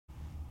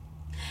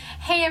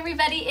Hey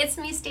everybody, it's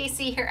me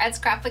Stacy here at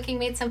Scrapbooking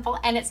Made Simple,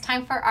 and it's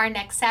time for our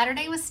next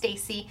Saturday with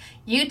Stacy,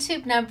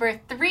 YouTube number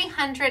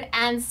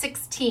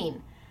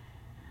 316.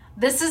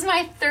 This is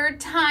my third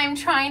time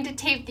trying to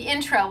tape the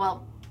intro.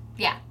 Well,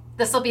 yeah,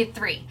 this will be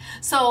 3.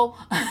 So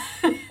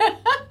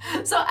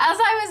as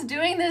I was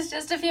doing this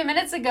just a few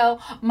minutes ago,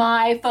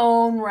 my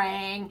phone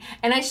rang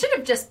and I should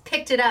have just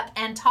picked it up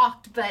and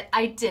talked, but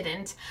I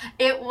didn't.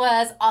 It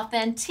was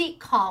Authentique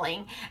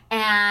calling,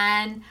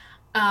 and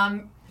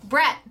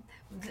Brett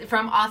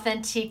from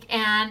Authentique,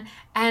 and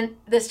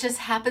this just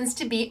happens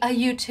to be a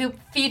YouTube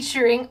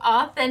featuring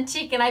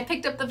Authentique, and I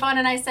picked up the phone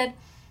and I said,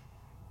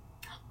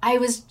 I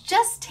was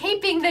just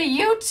taping the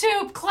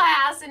YouTube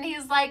class, and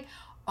he's like,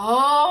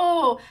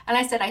 oh, and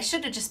I said, I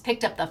should have just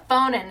picked up the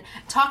phone and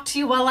talked to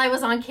you while I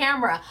was on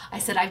camera. I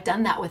said, I've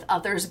done that with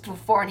others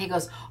before, and he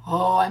goes,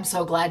 oh, I'm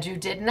so glad you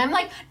did. And I'm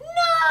like,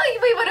 no,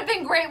 we would have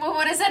been great. We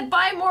would have said,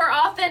 buy more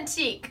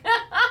Authentique.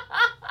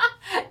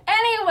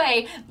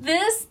 Anyway,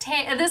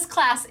 this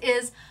class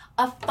is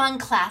a fun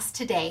class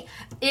today.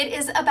 It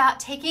is about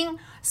taking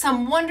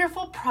some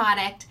wonderful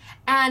product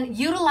and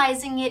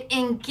utilizing it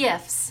in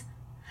gifts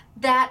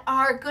that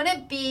are going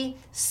to be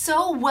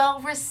so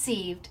well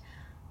received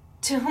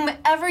to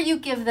whomever you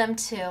give them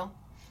to.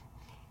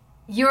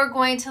 You're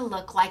going to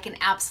look like an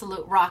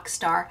absolute rock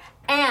star,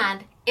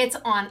 and it's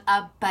on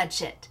a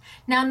budget.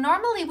 Now,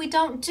 normally we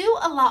don't do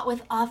a lot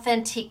with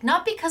Authentique,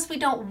 not because we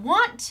don't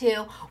want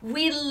to.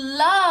 We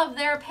love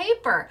their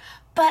paper.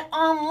 But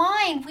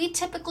online, we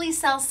typically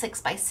sell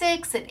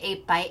 6x6 and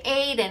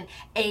 8x8 and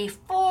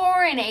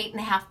A4 and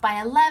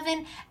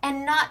 8.5x11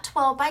 and not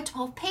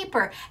 12x12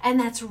 paper. And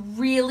that's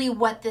really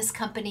what this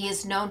company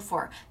is known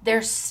for.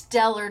 Their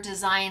stellar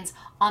designs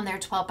on their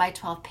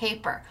 12x12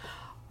 paper.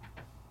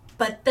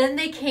 But then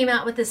they came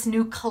out with this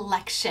new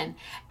collection.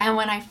 And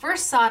when I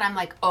first saw it, I'm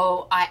like,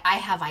 oh, I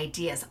have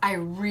ideas. I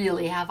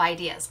really have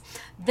ideas.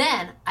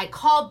 Then I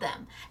called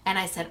them and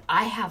I said,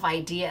 I have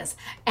ideas.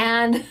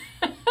 And,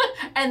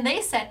 and they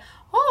said,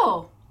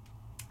 oh,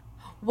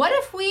 what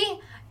if we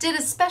did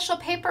a special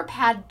paper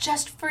pad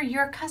just for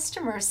your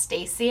customers,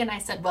 Stacy? And I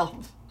said, well,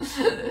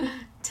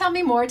 tell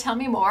me more, tell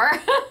me more.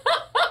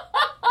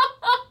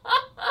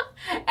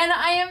 And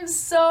I am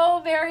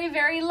so very,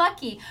 very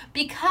lucky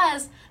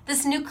because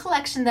this new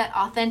collection that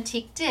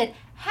Authentique did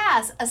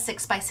has a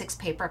 6x6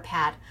 paper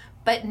pad,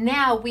 but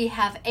now we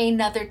have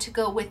another to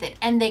go with it,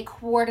 and they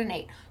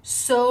coordinate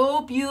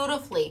so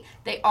beautifully.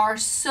 They are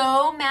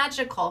so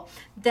magical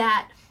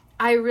that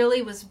I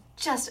really was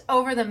just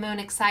over the moon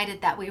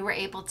excited that we were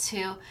able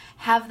to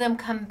have them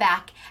come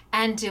back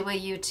and do a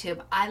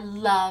YouTube. I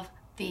love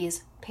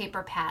these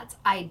paper pads.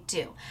 I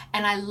do.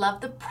 And I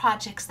love the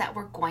projects that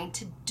we're going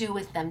to do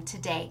with them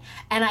today.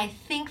 And I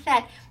think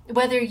that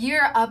whether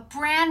you're a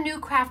brand new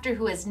crafter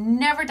who has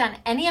never done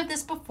any of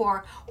this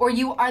before, or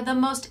you are the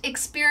most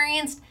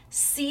experienced,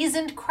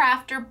 seasoned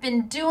crafter,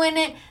 been doing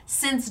it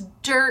since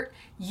dirt,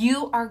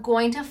 you are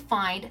going to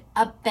find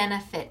a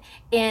benefit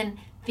in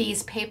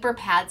these paper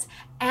pads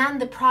and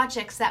the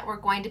projects that we're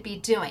going to be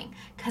doing,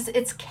 because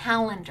it's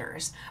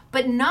calendars,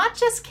 but not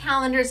just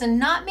calendars, and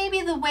not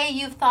maybe the way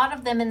you've thought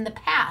of them in the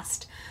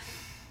past.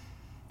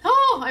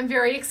 Oh, I'm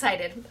very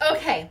excited.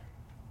 Okay,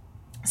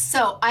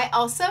 so I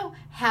also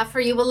have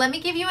for you, well, let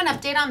me give you an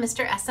update on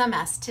Mr.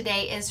 SMS.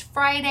 Today is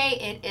Friday.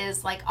 It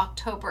is like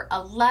October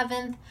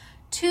 11th.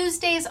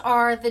 Tuesdays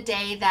are the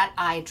day that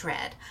I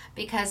dread,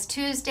 because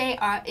Tuesday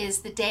is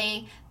the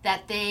day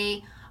that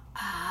they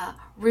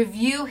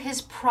review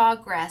his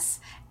progress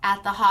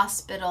at the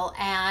hospital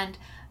and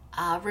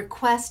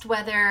request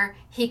whether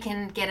he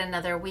can get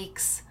another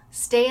week's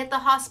stay at the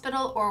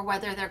hospital or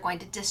whether they're going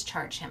to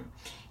discharge him.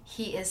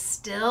 He is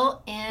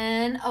still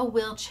in a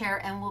wheelchair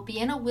and will be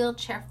in a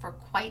wheelchair for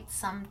quite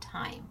some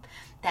time.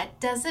 That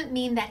doesn't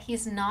mean that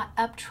he's not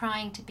up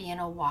trying to be in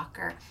a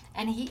walker,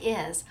 and he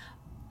is,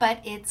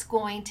 but it's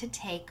going to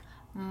take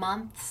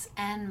months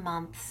and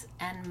months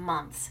and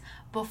months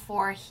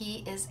before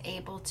he is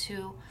able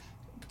to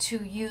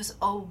use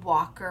a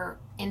walker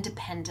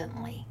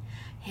independently.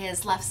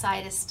 His left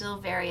side is still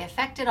very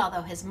affected,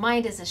 although his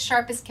mind is as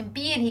sharp as can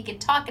be, and he can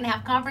talk and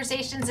have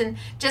conversations and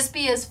just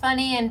be as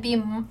funny and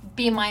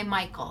be my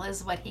Michael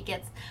is what he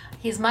gets.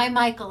 He's my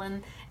Michael,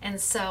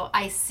 and so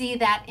I see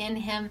that in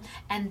him,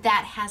 and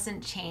that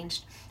hasn't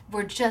changed.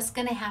 We're just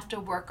going to have to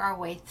work our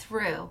way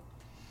through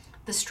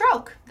the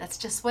stroke. That's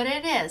just what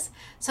it is.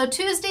 So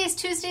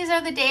Tuesdays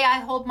are the day I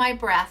hold my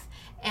breath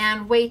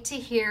and wait to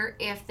hear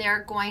if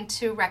they're going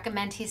to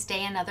recommend he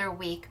stay another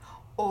week,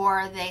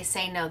 or they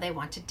say no, they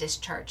want to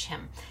discharge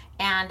him.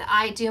 And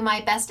I do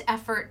my best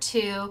effort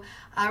to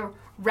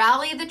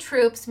rally the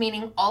troops,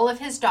 meaning all of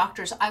his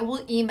doctors. I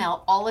will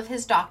email all of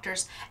his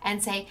doctors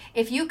and say,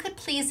 if you could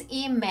please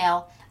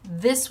email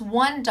this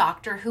one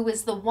doctor, who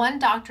is the one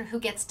doctor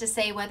who gets to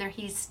say whether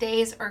he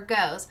stays or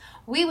goes,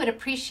 we would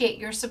appreciate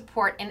your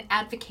support in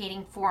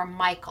advocating for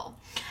Michael.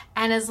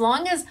 And as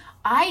long as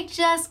I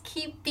just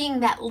keep being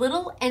that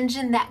little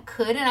engine that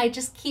could, and I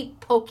just keep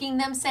poking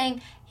them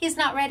saying, he's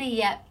not ready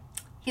yet,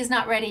 he's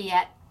not ready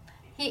yet,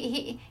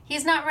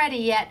 He's not ready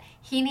yet.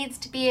 He needs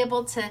to be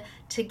able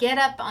to get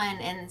up on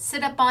and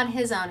sit up on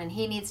his own, and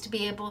he needs to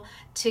be able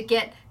to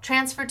get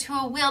transferred to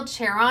a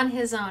wheelchair on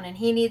his own, and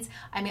he needs,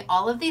 I mean,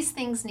 all of these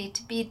things need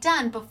to be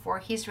done before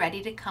he's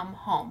ready to come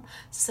home.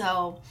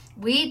 So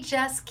we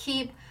just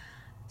keep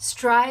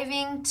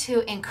striving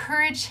to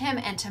encourage him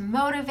and to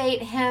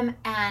motivate him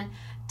and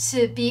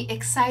to be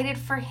excited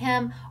for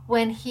him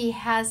when he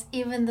has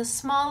even the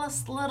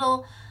smallest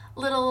little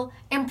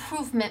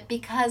improvement,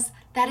 because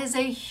that is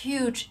a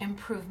huge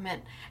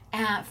improvement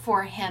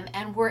for him,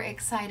 and we're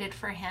excited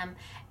for him.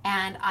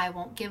 And I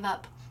won't give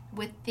up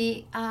with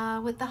the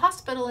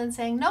hospital and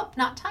saying nope,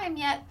 not time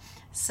yet.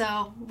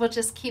 So we'll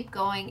just keep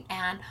going,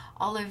 and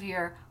all of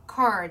your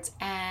cards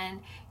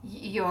and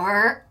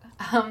your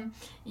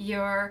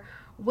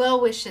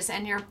well wishes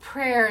and your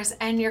prayers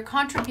and your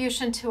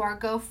contribution to our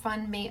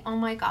GoFundMe. Oh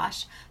my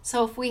gosh.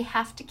 So if we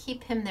have to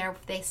keep him there,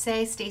 if they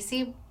say,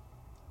 Stacy,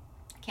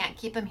 can't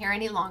keep him here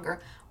any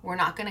longer, we're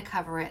not going to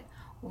cover it.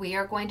 We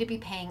are going to be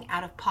paying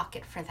out of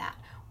pocket for that.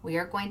 We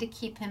are going to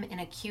keep him in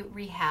acute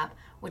rehab,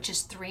 which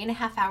is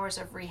 3.5 hours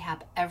of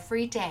rehab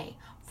every day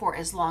for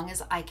as long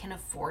as I can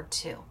afford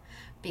to.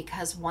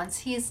 Because once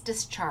he is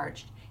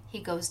discharged, he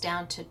goes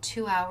down to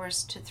 2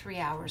 hours to 3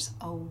 hours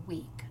a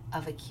week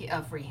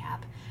of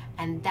rehab.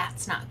 And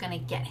that's not going to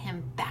get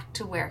him back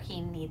to where he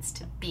needs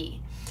to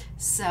be.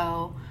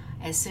 So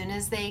as soon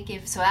as they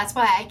give, so that's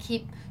why I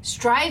keep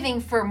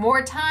striving for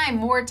more time,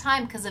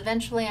 because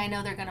eventually I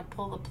know they're going to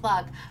pull the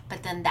plug,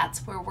 but then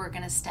that's where we're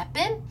going to step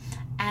in,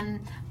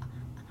 and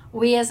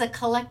we as a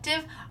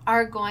collective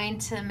are going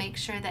to make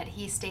sure that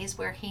he stays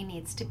where he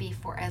needs to be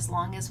for as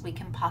long as we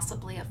can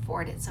possibly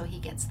afford it, so he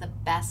gets the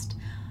best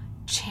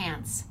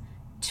chance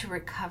to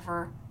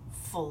recover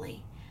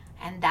fully.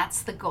 And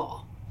that's the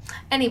goal.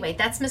 Anyway,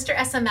 that's Mr.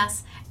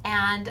 SMS,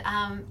 and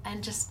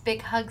just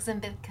big hugs and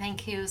big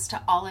thank yous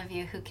to all of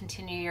you who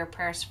continue your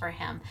prayers for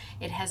him.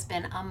 It has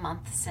been a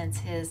month since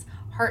his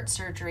heart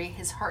surgery.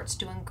 His heart's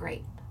doing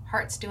great.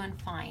 Heart's doing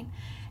fine.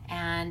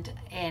 And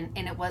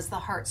it was the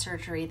heart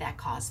surgery that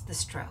caused the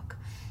stroke.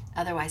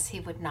 Otherwise, he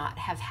would not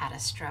have had a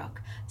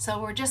stroke. So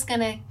we're just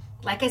going to,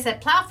 like I said,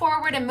 plow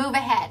forward and move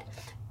ahead,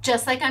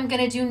 just like I'm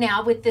going to do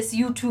now with this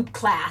YouTube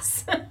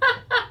class.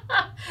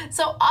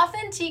 So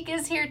Authentique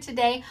is here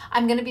today.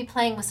 I'm going to be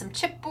playing with some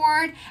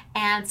chipboard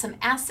and some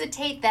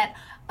acetate that,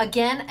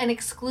 again, an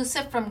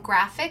exclusive from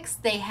Grafix.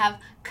 They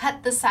have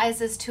cut the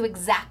sizes to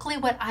exactly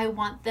what I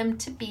want them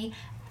to be.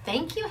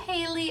 Thank you,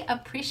 Haley.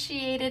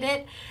 Appreciated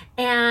it.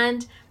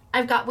 And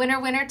I've got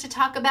winner to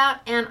talk about.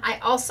 And I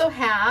also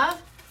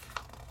have,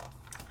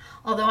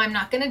 although I'm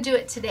not going to do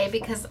it today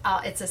because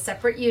it's a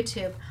separate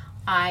YouTube,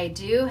 I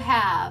do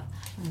have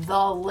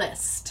the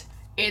list.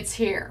 It's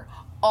here.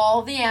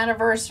 All the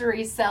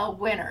anniversary sale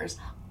winners.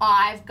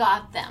 I've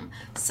got them.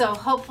 So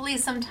hopefully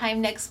sometime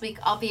next week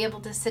I'll be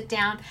able to sit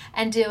down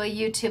and do a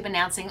YouTube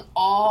announcing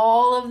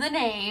all of the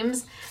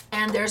names.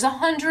 And there's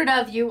 100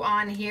 of you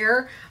on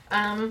here.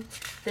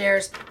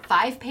 There's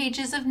 5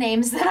 pages of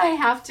names that I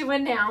have to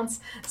announce.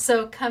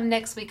 So come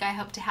next week, I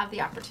hope to have the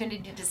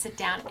opportunity to sit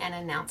down and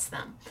announce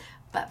them.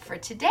 But for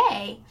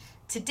today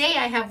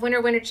I have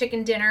Winner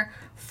Chicken Dinner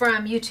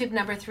from YouTube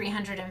number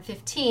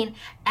 315,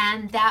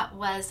 and that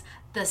was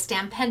the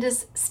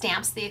Stampendous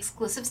stamps, the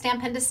exclusive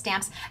Stampendous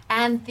stamps,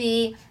 and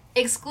the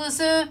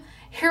exclusive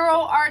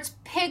Hero Arts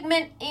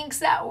pigment inks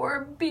that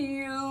were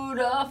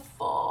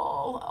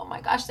beautiful. Oh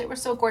my gosh, they were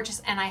so gorgeous,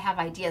 and I have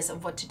ideas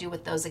of what to do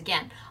with those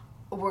again.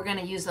 We're going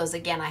to use those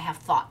again. I have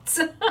thoughts.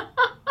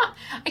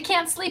 I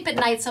can't sleep at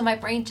night, so my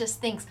brain just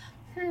thinks,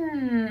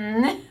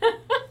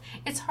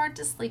 It's hard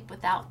to sleep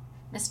without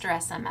Mr.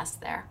 SMS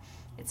there.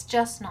 It's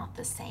just not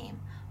the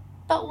same.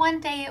 But one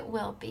day it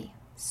will be.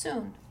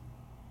 Soon.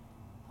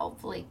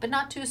 Hopefully. But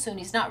not too soon.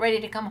 He's not ready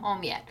to come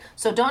home yet.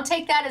 So don't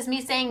take that as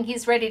me saying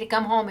he's ready to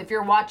come home if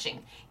you're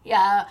watching.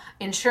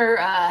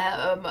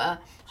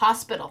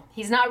 Hospital.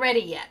 He's not ready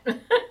yet.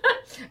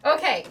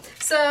 Okay.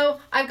 So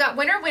I've got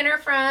winner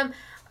from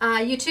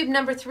YouTube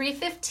number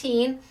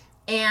 315.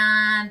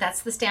 And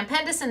that's the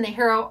Stampendous and the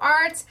Hero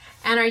Arts.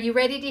 And are you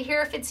ready to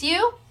hear if it's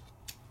you?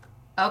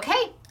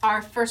 Okay,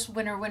 our first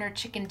winner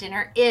chicken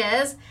dinner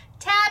is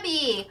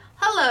Tabby.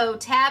 Hello,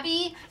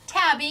 Tabby.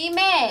 Tabby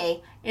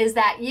May. Is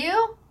that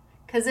you?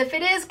 Because if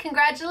it is,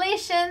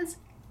 congratulations.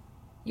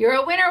 You're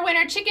a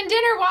winner chicken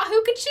dinner.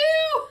 Wahoo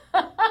ka-choo.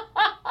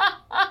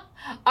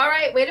 All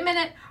right, wait a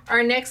minute.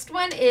 Our next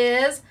one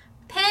is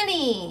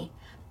Penny.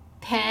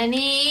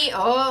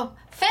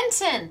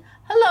 Fenton.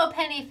 Hello,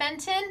 Penny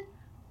Fenton.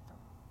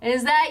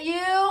 Is that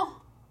you?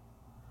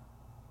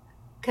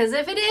 Because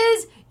if it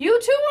is, you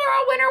too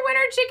are a winner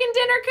chicken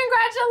dinner.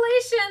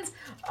 Congratulations.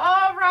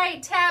 All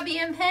right, Tabby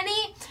and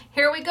Penny,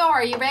 here we go.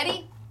 Are you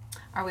ready?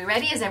 Are we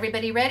ready? Is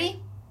everybody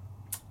ready?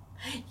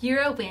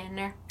 You're a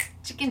winner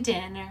chicken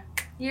dinner.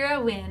 You're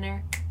a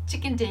winner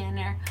chicken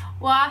dinner.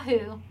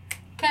 Wahoo,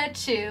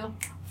 ka-choo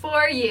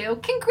for you.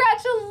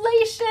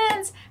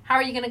 Congratulations. How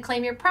are you going to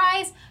claim your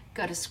prize?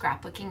 Go to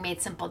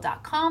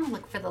scrapbookingmadesimple.com.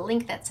 Look for the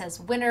link that says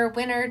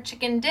winner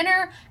chicken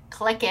dinner.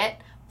 Click it.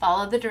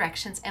 follow the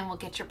directions, and we'll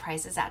get your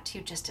prizes out to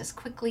you just as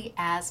quickly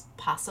as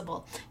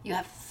possible. You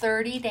have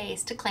 30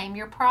 days to claim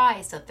your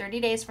prize. So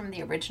 30 days from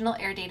the original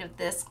air date of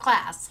this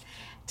class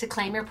to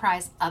claim your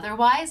prize.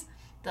 Otherwise,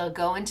 they'll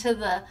go into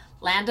the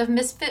land of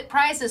misfit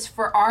prizes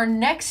for our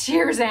next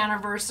year's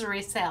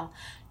anniversary sale.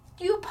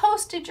 You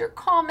posted your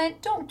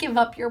comment. Don't give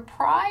up your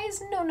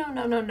prize. No, no,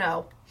 no, no,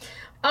 no.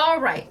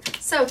 All right.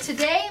 So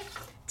today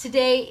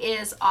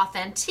is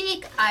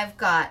Authentique. I've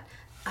got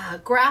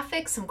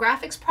Grafix, some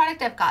Grafix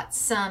product. I've got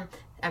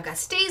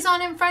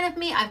StazOn in front of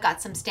me. I've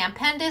got some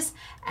Stampendous,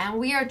 and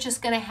we are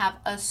just going to have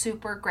a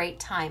super great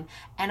time.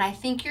 And I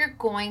think you're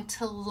going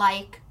to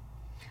like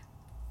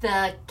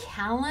the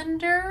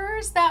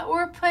calendars that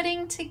we're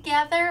putting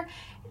together.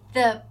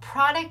 The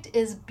product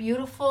is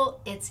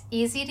beautiful. It's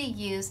easy to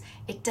use.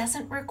 It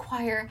doesn't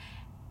require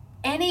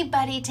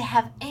anybody to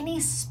have any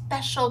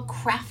special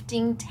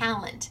crafting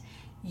talent.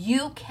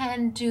 You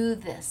can do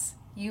this.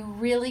 You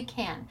really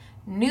can.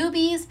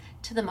 Newbies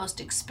to the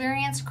most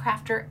experienced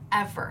crafter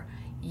ever.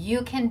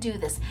 You can do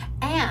this.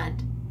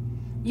 And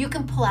you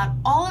can pull out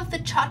all of the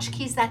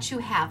tchotchkes that you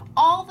have,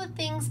 all the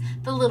things,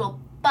 the little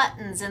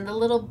buttons and the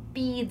little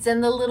beads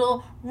and the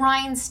little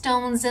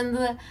rhinestones and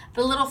the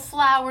little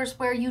flowers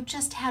where you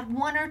just had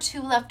one or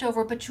two left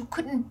over, but you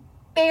couldn't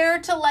bear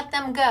to let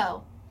them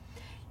go.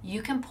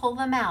 You can pull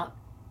them out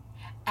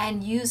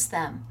and use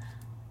them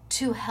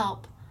to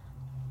help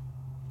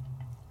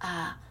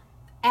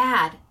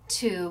add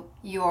to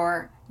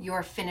your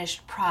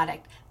finished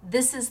product.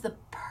 This is the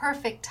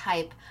perfect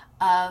type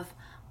of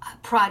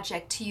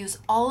project to use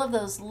all of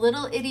those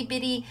little itty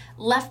bitty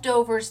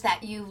leftovers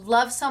that you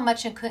love so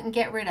much and couldn't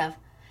get rid of.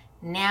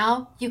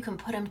 Now you can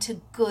put them to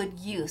good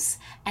use.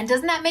 And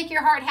doesn't that make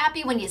your heart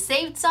happy when you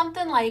saved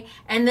something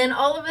and then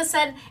all of a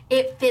sudden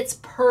it fits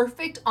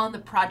perfect on the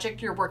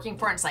project you're working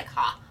for, and it's like,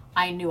 ha,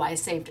 I knew I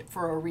saved it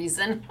for a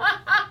reason.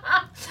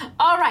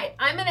 All right,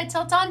 I'm going to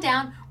tilt on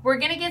down. We're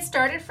going to get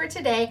started for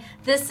today.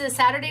 This is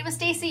Saturday with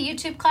Stacy,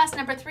 YouTube class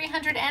number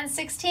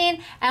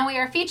 316, and we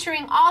are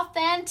featuring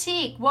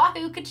Authentique.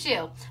 Wahoo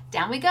Kachoo.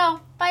 Down we go.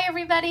 Bye,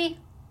 everybody.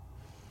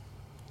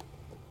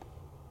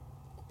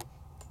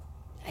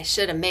 I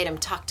should have made him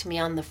talk to me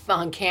on the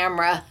phone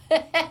camera.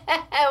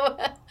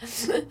 That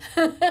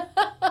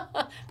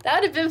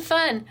would have been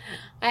fun.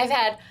 I've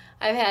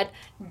had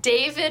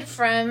David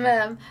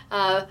from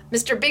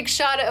Mr. Big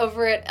Shot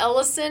over at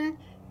Ellison,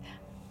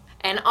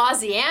 and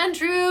Ozzy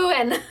Andrew,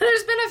 and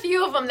there's been a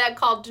few of them that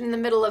called in the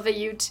middle of a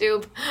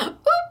YouTube.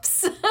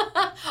 Oops.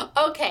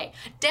 Okay,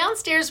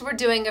 downstairs we're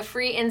doing a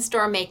free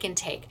in-store make and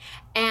take,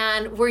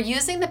 and we're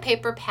using the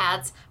paper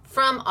pads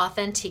from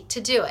Authentique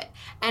to do it.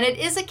 And it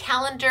is a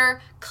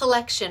calendar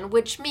collection,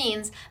 which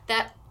means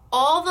that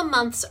all the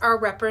months are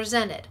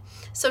represented.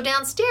 So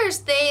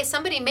downstairs,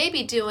 somebody may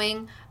be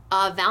doing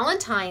a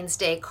Valentine's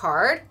Day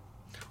card,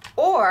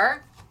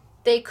 or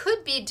they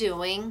could be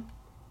doing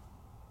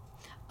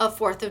a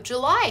 4th of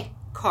July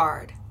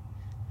card,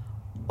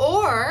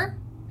 or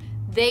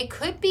they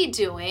could be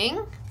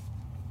doing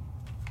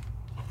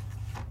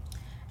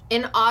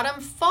an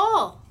autumn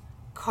fall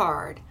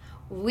card.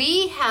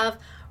 We have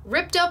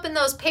ripped open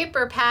those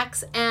paper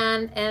packs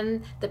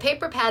and the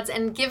paper pads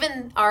and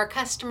given our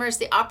customers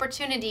the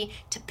opportunity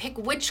to pick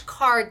which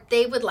card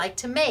they would like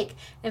to make.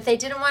 If they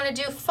didn't want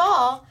to do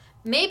fall,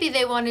 maybe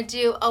they want to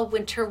do a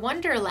Winter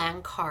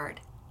Wonderland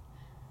card.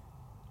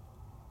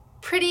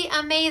 Pretty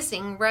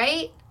amazing,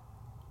 right?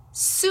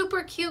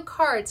 Super cute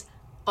cards,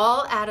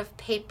 all out of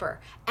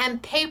paper,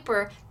 and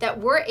paper that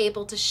we're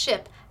able to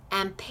ship,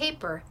 and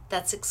paper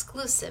that's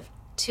exclusive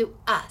to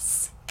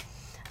us.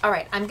 All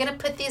right, I'm going to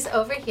put these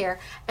over here,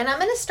 and I'm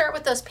going to start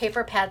with those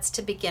paper pads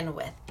to begin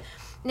with.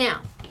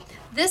 Now,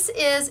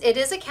 it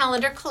is a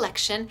calendar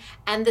collection,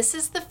 and this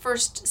is the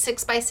first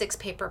 6x6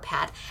 paper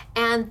pad,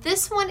 and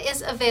this one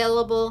is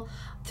available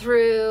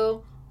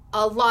through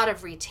a lot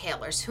of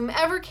retailers.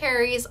 Whomever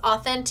carries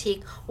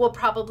Authentique will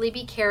probably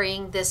be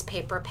carrying this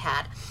paper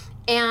pad.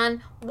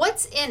 And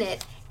what's in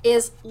it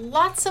is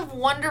lots of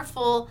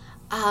wonderful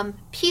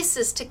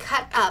pieces to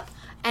cut up,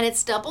 and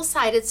it's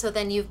double-sided, so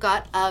then you've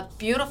got a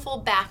beautiful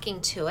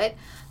backing to it.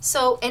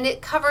 So, and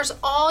it covers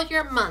all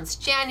your months: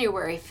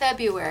 January,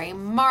 February,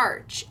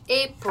 March,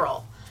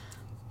 April,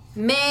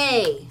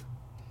 May,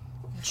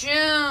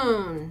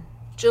 June,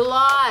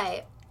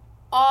 July,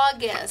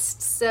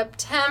 August,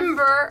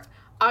 September,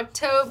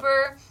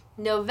 October,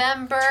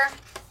 November,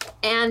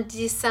 and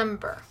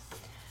December.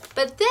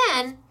 But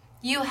then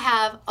you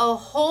have a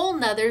whole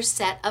nother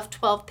set of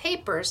 12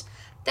 papers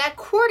that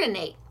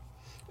coordinate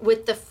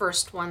with the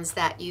first ones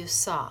that you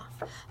saw,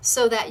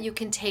 so that you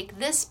can take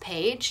this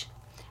page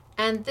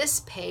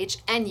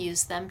and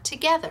use them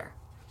together.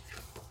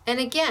 And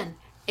again,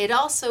 it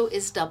also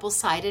is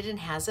double-sided and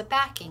has a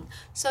backing,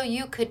 so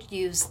you could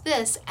use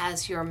this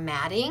as your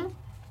matting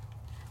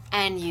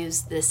and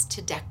use this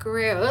to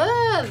decorate,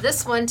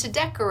 this one to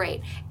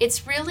decorate.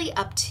 It's really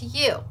up to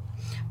you.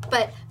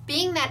 But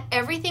being that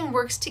everything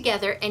works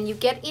together and you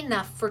get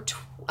enough for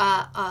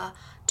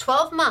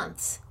 12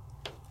 months,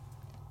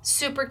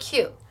 super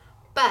cute.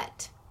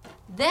 But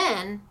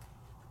then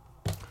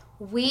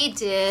we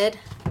did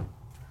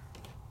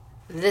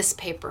this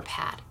paper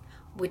pad,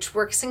 which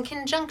works in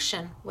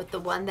conjunction with the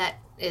one that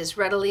is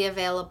readily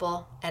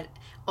available at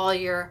all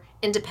your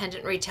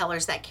independent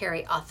retailers that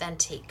carry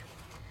Authentique.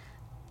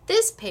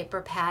 This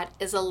paper pad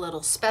is a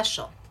little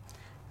special.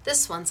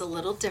 This one's a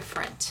little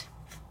different.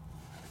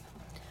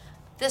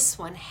 This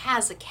one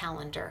has a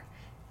calendar.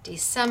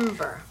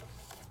 December,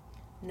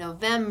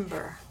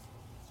 November,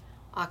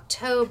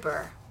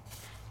 October,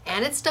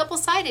 and it's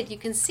double-sided. You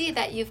can see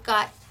that you've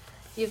got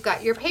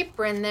your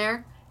paper in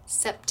there.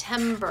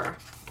 September,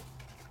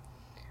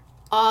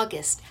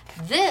 August.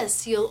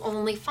 This you'll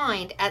only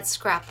find at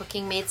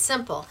Scrapbooking Made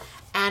Simple.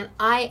 And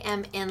I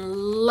am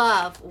in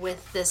love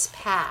with this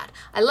pad.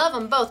 I love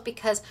them both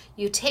because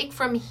you take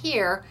from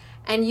here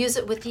and use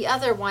it with the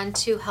other one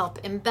to help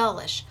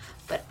embellish.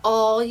 But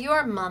all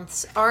your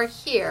months are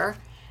here,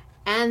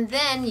 and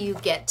then you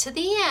get to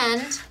the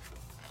end,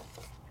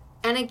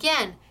 and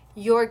again,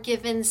 you're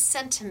given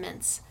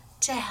sentiments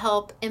to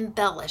help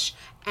embellish.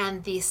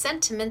 And these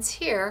sentiments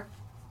here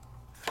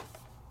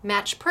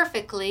match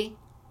perfectly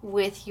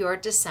with your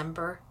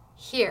December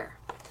here.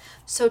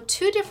 So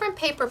 2 different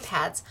paper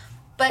pads,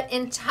 but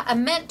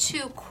meant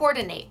to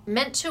coordinate,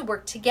 meant to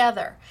work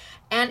together.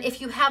 And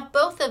if you have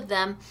both of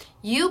them,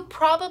 you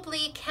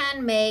probably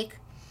can make,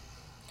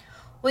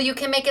 well, you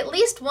can make at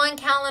least 1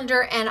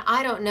 calendar and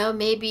I don't know,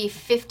 maybe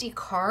 50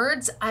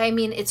 cards. I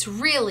mean, it's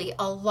really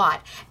a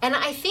lot. And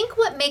I think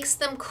what makes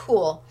them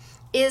cool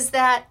is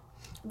that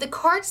the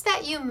cards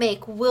that you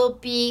make will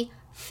be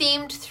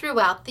themed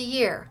throughout the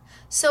year.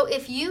 So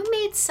if you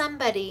made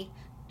somebody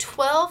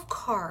 12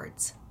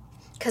 cards,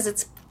 because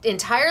it's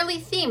entirely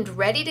themed,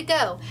 ready to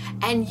go,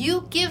 and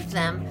you give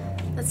them,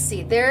 let's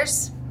see,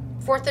 there's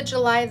 4th of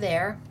July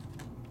there,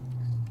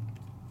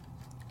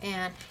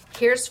 and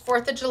here's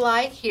 4th of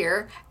July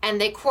here,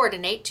 and they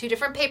coordinate 2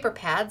 different paper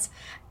pads,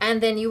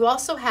 and then you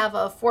also have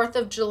a 4th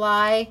of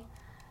July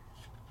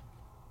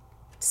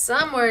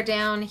somewhere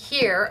down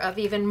here of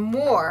even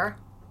more.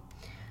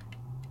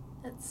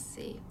 Let's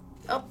see,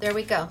 oh, there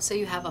we go. So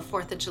you have a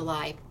 4th of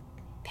July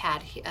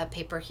pad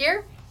paper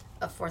here,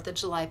 a 4th of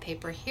July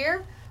paper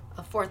here,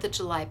 a 4th of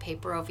July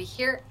paper over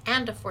here,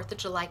 and a 4th of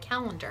July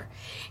calendar.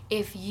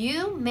 If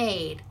you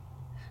made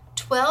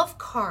 12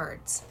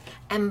 cards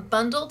and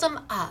bundled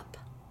them up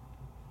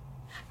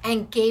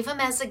and gave them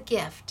as a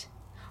gift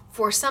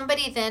for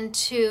somebody then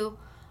to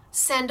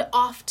send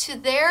off to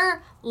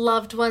their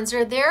loved ones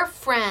or their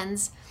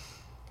friends,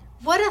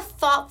 what a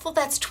thoughtful,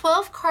 that's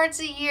 12 cards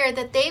a year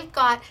that they've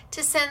got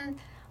to send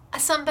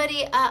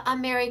somebody a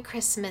Merry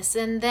Christmas,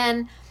 and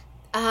then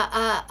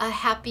a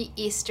Happy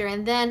Easter,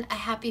 and then a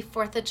Happy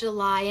 4th of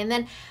July. And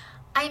then,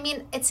 I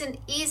mean, it's an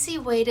easy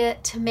way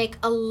to make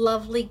a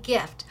lovely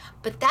gift.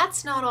 But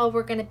that's not all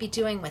we're going to be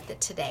doing with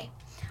it today.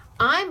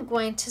 I'm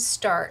going to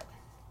start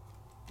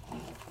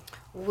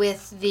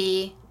with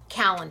the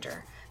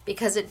calendar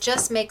because it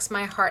just makes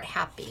my heart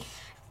happy.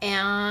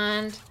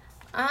 And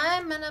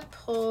I'm going to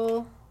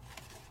pull,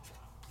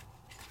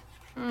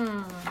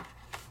 I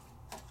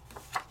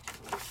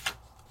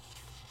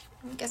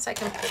guess I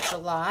can pull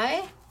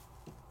July.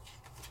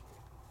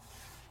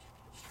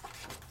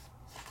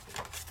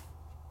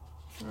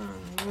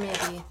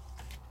 Maybe,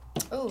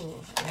 oh,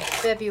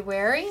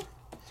 February.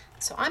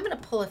 So I'm going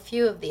to pull a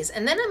few of these,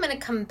 and then I'm going to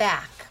come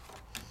back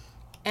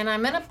and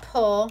I'm going to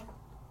pull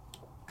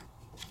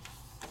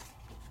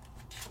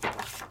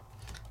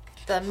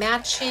the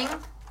matching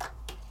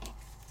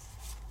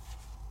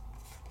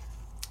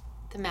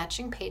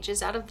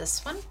pages out of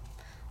this one.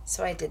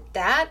 So I did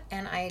that,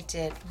 and I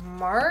did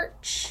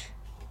March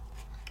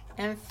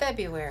and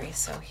February.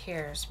 So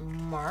here's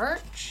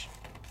March,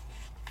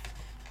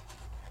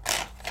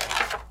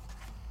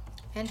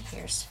 and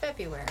here's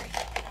February.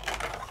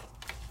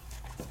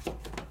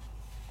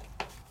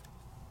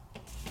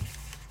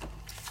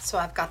 So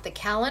I've got the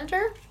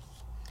calendar,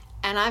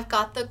 and I've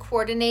got the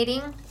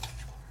coordinating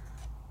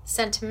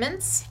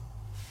sentiments.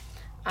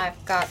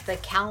 I've got the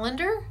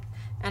calendar,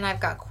 and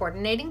I've got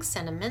coordinating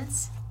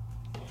sentiments.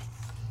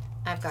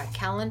 I've got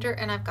calendar,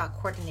 and I've got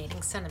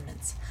coordinating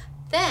sentiments.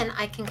 Then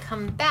I can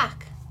come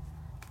back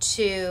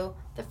to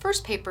the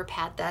first paper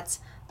pad, that's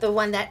the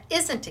one that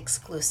isn't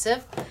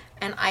exclusive,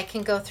 and I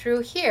can go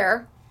through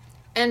here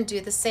and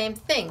do the same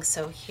thing.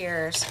 So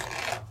here's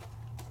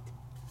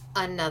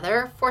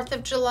another 4th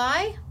of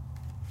July,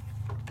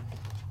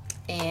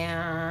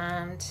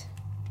 and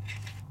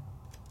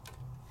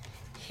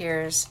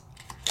here's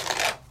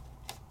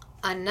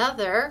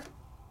another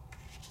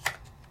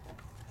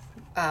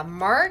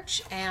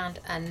March, and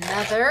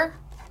another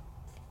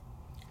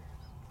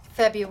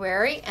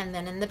February, and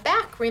then in the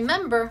back,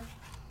 remember,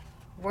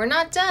 we're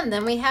not done.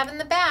 Then we have in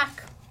the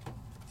back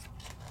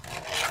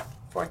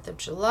 4th of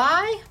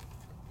July,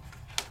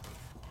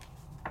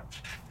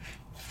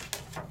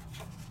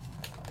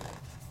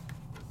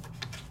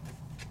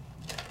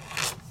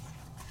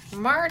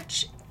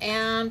 March,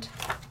 and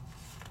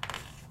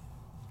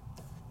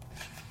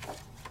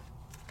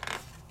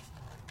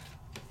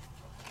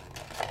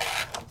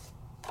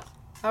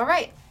all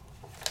right.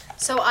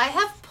 So I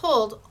have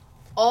pulled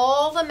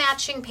all the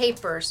matching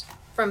papers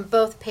from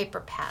both paper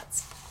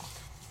pads.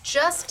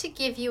 Just to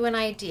give you an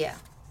idea.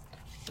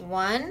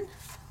 1,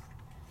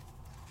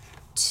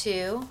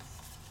 2,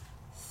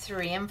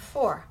 3, and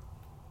 4.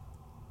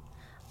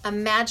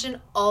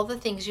 Imagine all the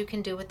things you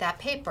can do with that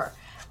paper.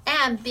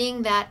 And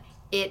being that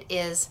it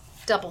is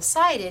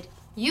double-sided,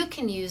 you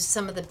can use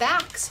some of the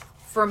backs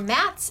for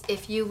mats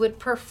if you would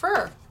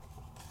prefer.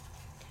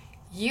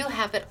 You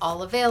have it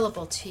all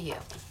available to you.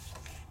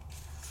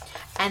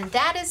 And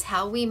that is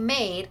how we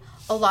made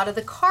a lot of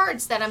the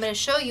cards that I'm going to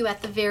show you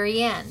at the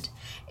very end,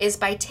 is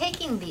by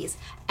taking these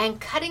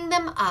and cutting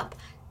them up,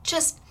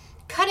 just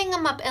cutting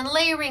them up and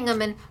layering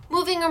them and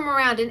moving them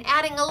around and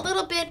adding a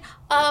little bit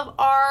of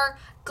our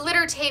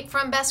glitter tape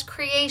from Best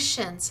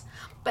Creations.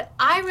 But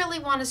I really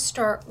want to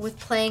start with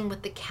playing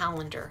with the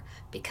calendar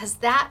because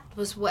that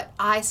was what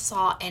I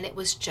saw and it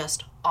was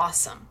just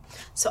awesome.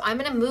 So I'm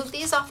going to move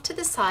these off to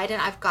the side,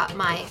 and I've got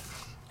my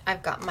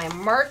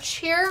March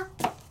here.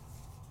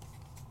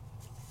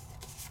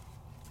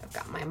 I've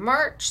got my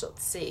March.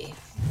 Let's see.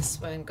 This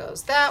one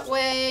goes that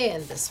way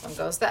and this one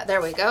goes that.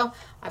 There we go.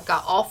 I've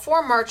got all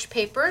 4 March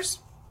papers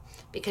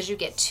because you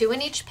get 2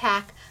 in each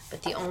pack,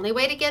 but the only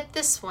way to get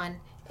this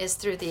one is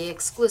through the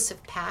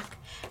exclusive pack.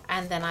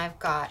 And then I've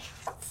got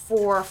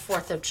 4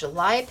 4th of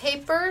July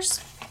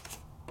papers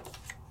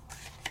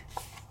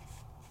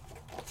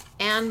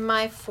and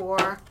my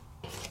 4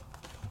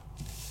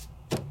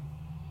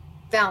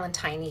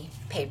 Valentine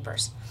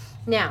papers.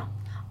 Now,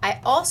 I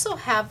also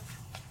have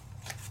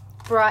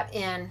brought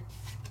in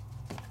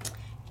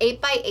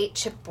 8x8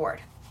 chipboard.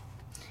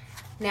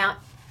 Now,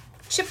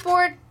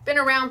 chipboard been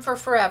around for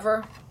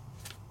forever,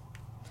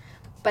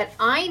 but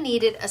I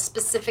needed a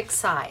specific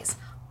size.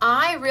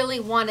 I really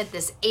wanted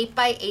this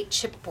 8x8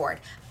 chipboard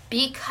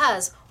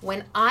because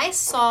when I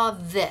saw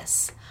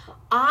this,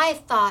 I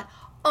thought,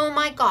 oh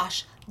my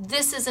gosh,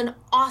 this is an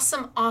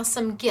awesome,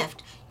 awesome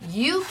gift.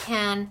 You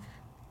can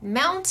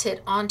mount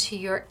it onto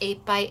your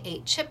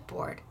 8x8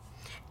 chipboard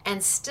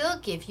and still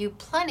give you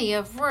plenty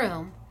of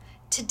room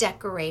to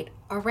decorate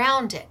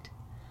around it.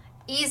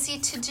 Easy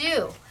to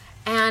do.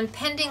 And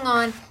depending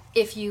on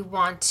if you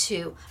want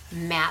to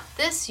mat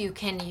this, you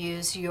can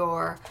use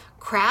your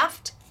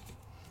craft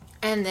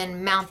and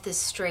then mount this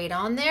straight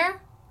on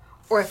there.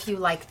 Or if you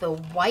like the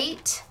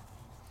white,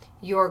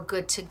 you're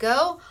good to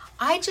go.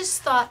 I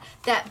just thought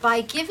that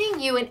by giving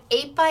you an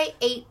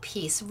 8x8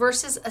 piece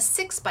versus a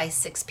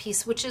 6x6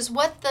 piece, which is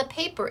what the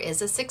paper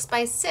is, a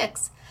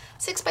 6x6.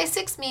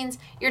 6x6 means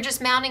you're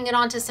just mounting it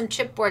onto some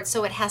chipboard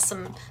so it has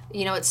some,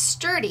 it's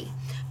sturdy.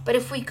 But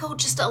if we go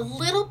just a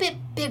little bit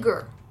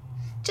bigger,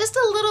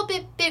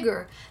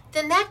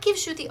 then that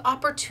gives you the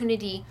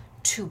opportunity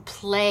to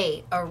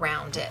play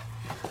around it.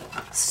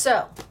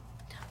 So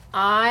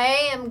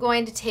I am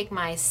going to take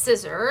my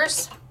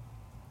scissors,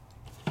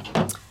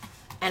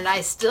 and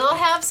I still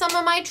have some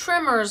of my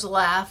trimmers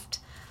left.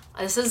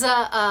 This is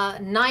a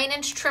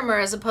 9-inch trimmer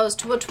as opposed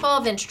to a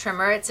 12-inch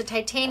trimmer. It's a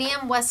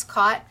titanium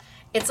Westcott.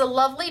 It's a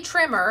lovely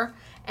trimmer,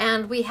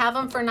 and we have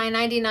them for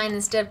 $9.99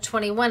 instead of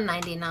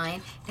 $21.99.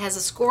 It has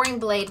a scoring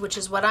blade, which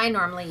is what I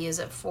normally use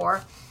it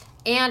for,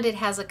 and it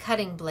has a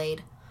cutting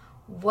blade.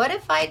 What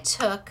if I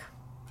took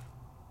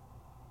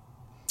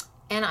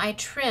and I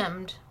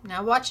trimmed,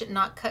 now watch it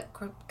not cut,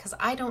 because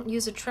I don't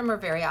use a trimmer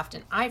very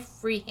often. I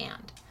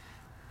freehand.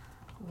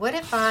 What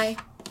if I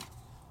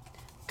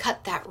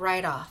cut that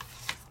right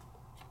off?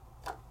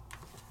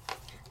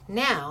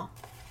 Now,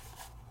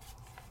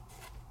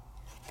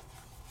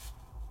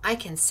 I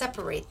can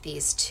separate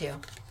these two.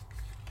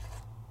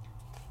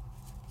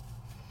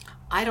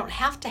 I don't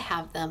have to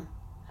have them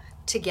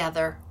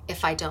together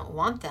if I don't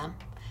want them.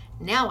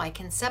 Now I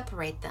can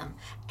separate them,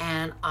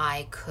 and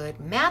I could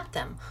mat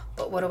them.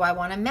 But what do I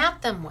want to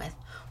mat them with?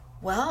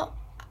 Well,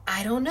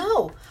 I don't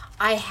know.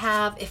 I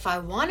have, if I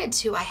wanted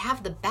to, I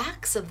have the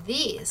backs of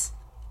these.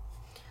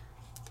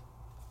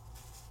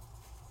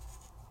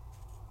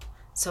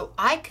 So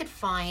I could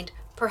find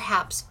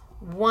perhaps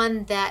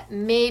one that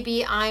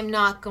maybe I'm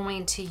not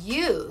going to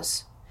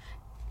use.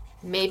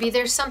 Maybe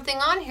there's something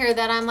on here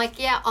that I'm like,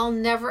 yeah, I'll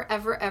never,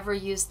 ever, ever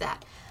use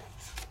that.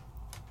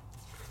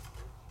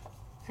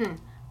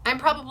 I'm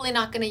probably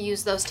not going to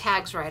use those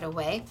tags right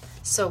away.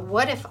 So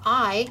what if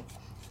I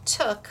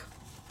took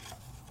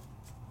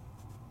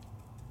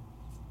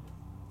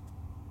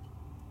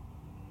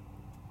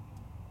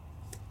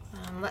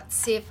let's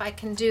see if I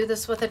can do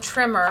this with a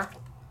trimmer.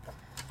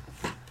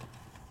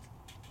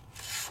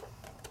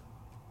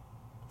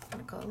 I'm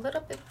going to go a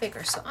little bit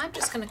bigger. So I'm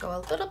just going to go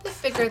a little bit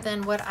bigger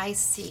than what I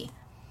see.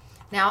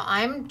 Now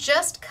I'm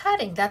just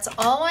cutting. That's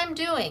all I'm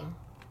doing.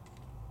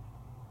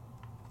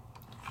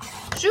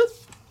 Zoop.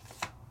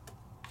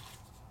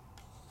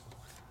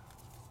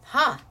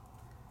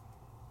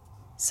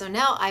 So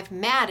now I've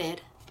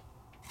matted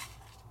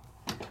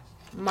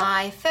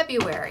my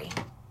February,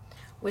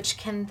 which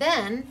can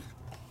then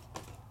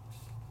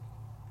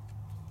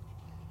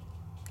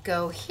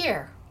go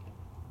here.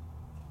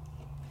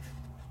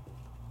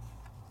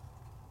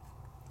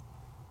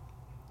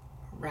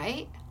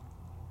 Right?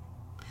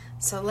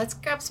 So let's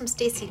grab some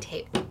Stacy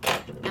tape.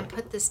 and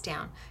put this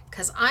down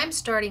because I'm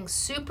starting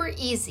super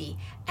easy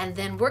and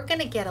then we're going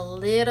to get a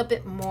little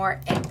bit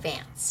more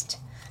advanced.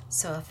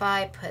 So if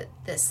I put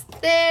this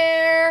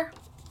there,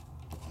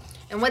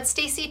 and what's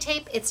Stacy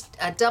tape? It's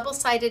a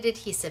double-sided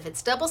adhesive.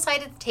 It's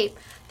double-sided tape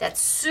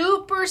that's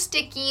super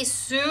sticky,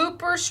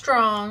 super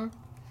strong,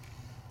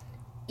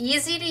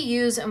 easy to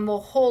use, and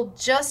will hold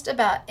just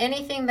about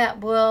anything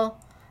that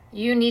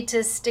you need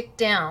to stick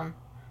down,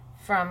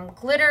 from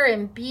glitter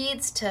and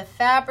beads to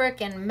fabric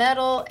and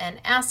metal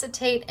and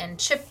acetate and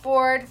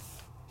chipboard.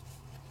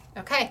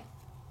 Okay.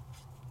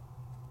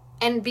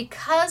 And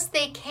because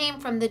they came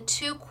from the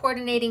two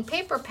coordinating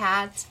paper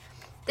pads,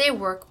 they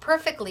work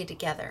perfectly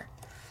together.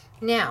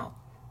 Now,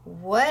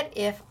 what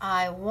if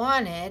I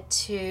wanted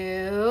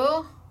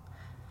to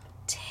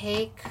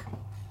take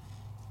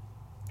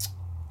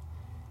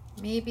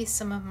maybe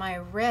some of my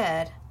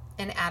red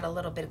and add a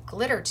little bit of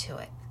glitter to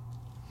it?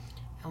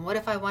 And what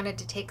if I wanted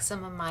to take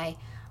some of my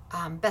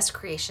Best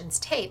Creations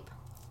tape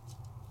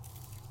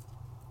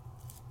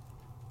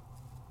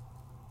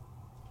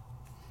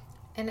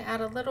and add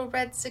a little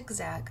red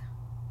zigzag?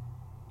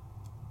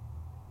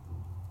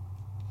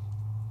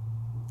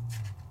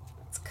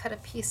 Let's cut a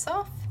piece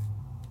off.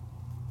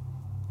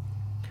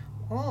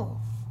 Oh,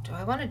 do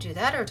I want to do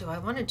that or do I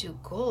want to do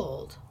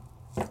gold?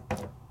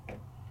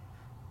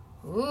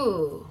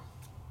 Ooh,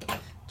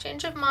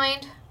 change of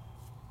mind.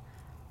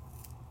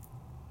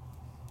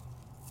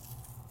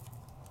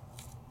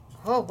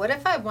 Oh, what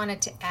if I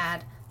wanted to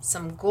add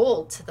some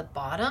gold to the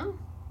bottom?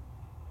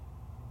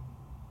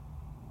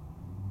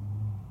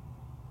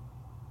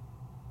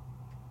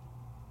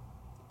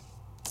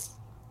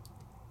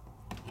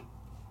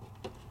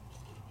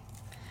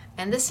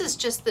 And this is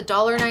just the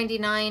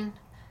 $1.99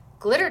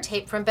 glitter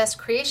tape from Best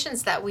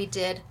Creations that we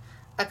did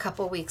a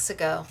couple weeks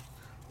ago.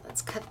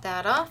 Let's cut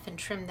that off and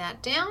trim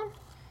that down.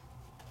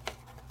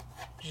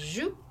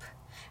 Zoop.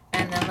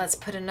 And then let's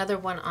put another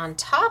one on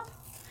top.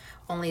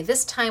 Only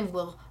this time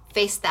we'll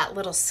face that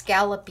little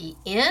scallopy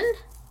in.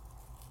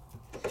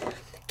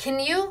 Can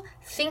you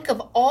think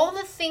of all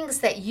the things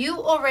that you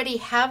already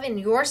have in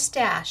your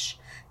stash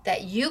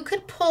that you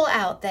could pull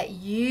out that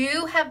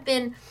you have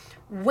been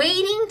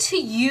waiting to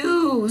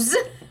use?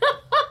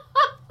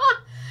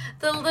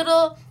 The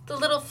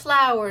little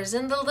flowers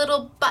and the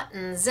little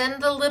buttons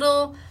and the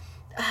little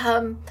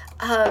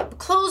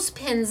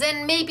clothespins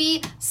and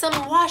maybe some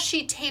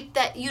washi tape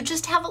that you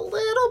just have a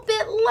little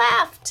bit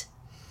left.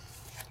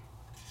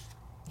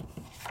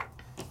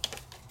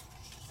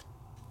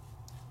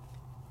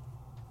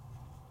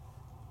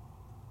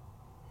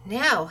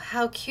 Now,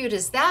 how cute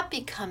is that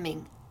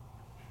becoming?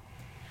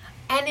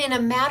 And in a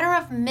matter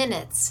of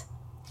minutes,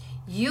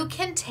 you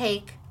can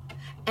take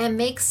and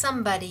make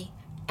somebody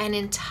an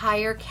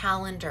entire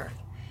calendar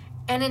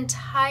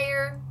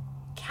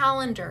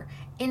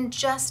in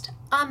just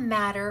a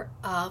matter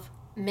of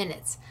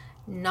minutes.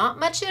 Not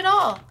much at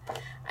all.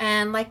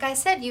 And like I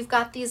said, you've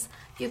got these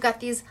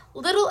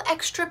little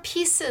extra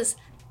pieces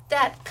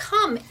that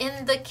come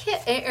in the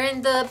kit or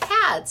in the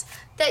pads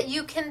that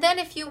you can then,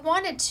 if you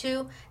wanted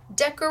to,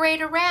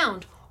 decorate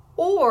around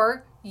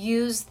or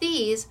use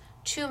these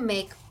to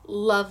make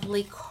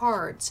lovely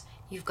cards.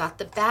 You've got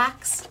the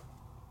backs.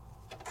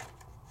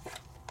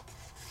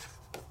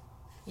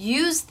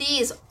 Use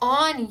these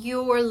on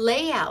your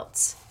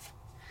layouts.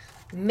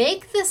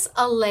 Make this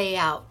a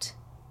layout.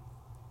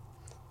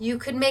 You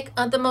could make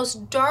the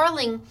most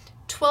darling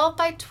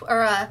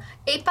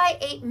 8 by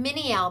 8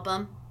 mini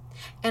album,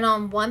 and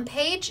on one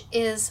page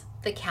is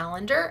the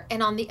calendar,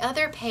 and on the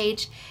other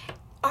page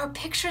are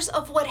pictures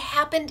of what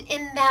happened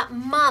in that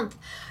month.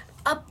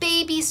 A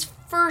baby's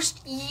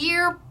first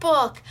year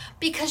book,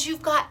 because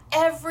you've got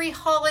every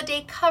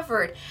holiday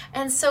covered.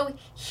 And so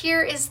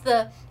here is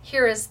the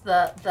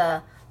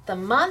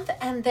month,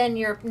 and then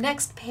your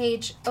next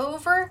page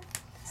over.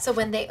 So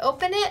when they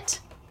open it,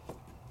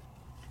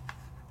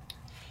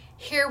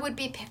 here would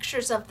be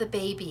pictures of the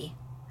baby,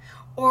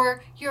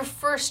 or your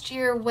first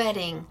year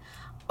wedding,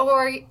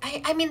 or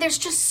I mean, there's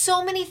just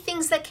so many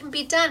things that can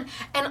be done,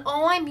 and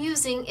all I'm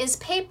using is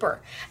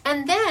paper.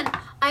 And then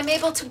I'm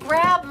able to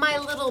grab my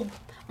little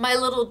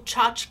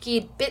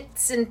tchotchke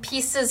bits and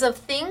pieces of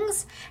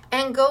things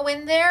and go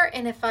in there,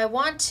 and if I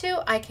want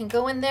to, I can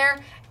go in there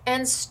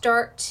and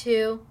start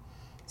to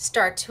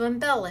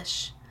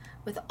embellish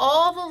with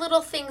all the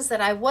little things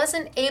that I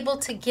wasn't able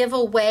to give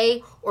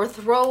away or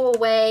throw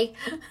away.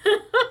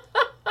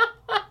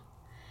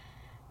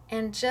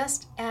 And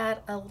just add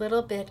a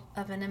little bit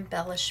of an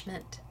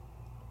embellishment.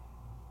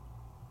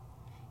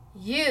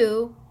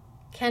 You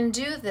can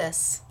do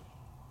this.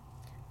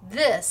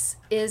 This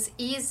is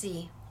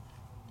easy.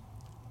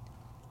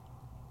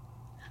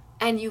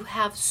 And you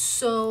have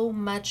so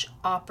much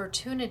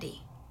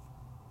opportunity.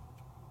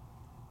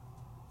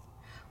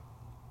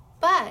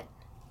 But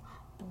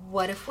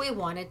what if we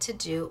wanted to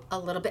do a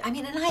little bit? I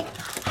mean, and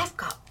I've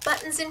got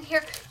buttons in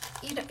here.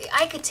 You know,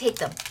 I could take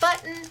the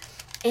button,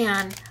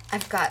 and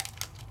I've got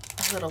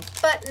a little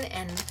button,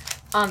 and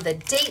on the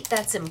date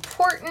that's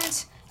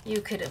important,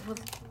 you could have a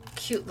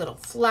cute little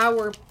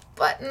flower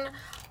button.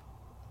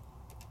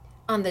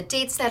 On the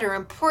dates that are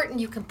important,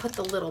 you can put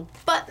the little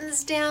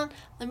buttons down.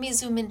 Let me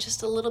zoom in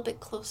just a little bit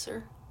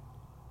closer.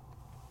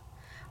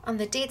 On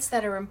the dates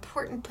that are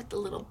important, put the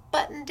little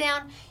button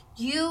down.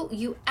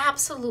 You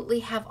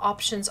absolutely have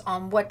options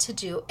on what to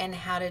do and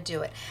how to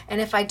do it. And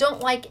if I don't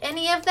like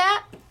any of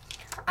that,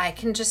 I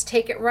can just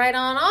take it right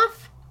on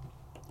off.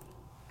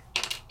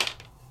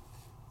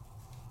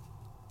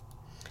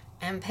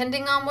 And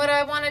depending on what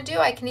I want to do,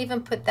 I can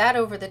even put that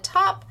over the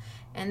top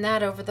and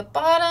that over the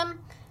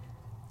bottom.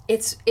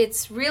 It's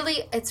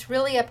really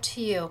up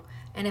to you.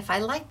 And if I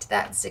liked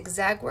that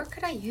zigzag, where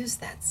could I use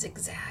that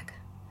zigzag?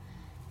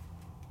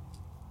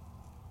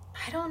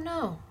 I don't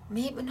know.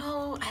 Maybe,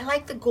 no, I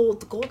like the gold.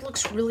 The gold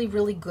looks really,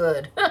 really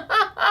good.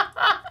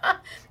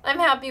 I'm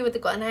happy with the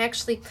gold.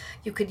 And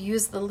you could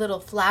use the little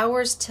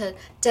flowers to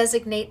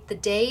designate the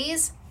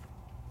days.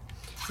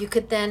 You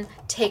could then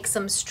take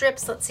some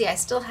strips. Let's see, I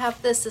still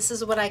have this. This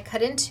is what I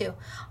cut into.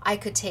 I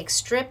could take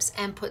strips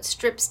and put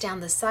strips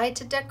down the side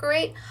to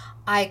decorate.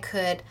 I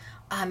could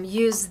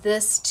use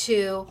this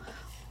to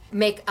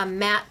make a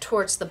mat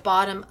towards the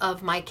bottom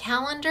of my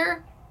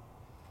calendar.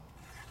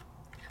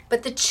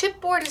 But the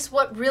chipboard is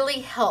what really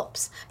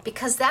helps,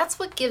 because that's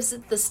what gives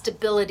it the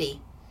stability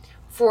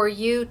for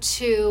you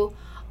to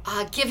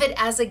give it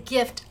as a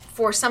gift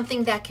for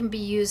something that can be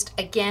used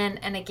again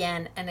and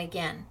again and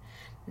again.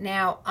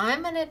 Now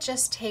I'm gonna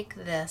just take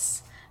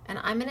this and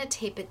I'm gonna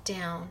tape it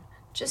down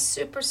just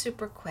super,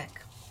 super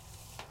quick.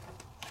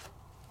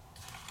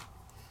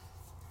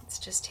 Let's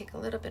just take a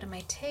little bit of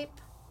my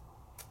tape.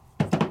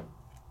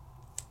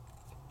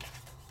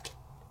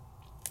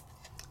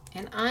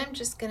 And I'm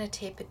just going to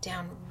tape it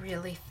down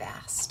really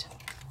fast.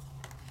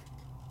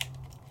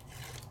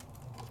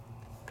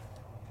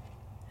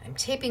 I'm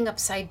taping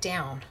upside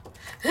down.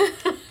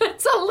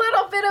 It's a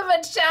little bit of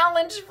a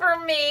challenge for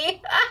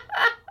me.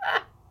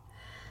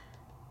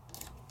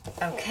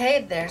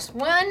 Okay, there's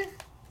one.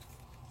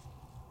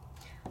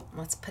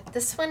 Let's put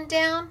this one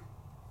down.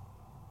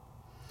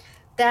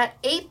 That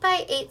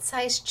 8x8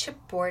 size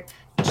chipboard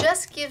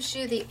just gives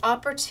you the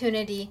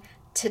opportunity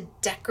to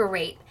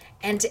decorate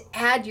and to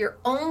add your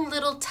own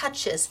little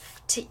touches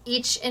to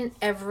each and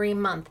every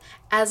month,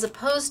 as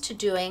opposed to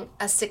doing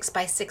a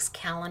 6x6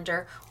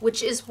 calendar,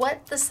 which is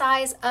what the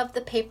size of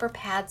the paper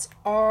pads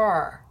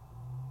are.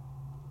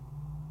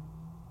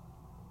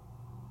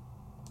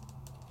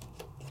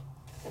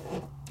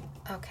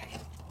 Okay,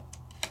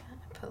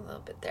 put a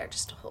little bit there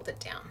just to hold it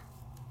down.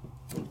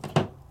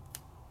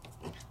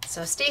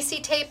 So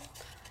Stacy tape,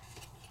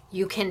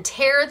 you can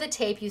tear the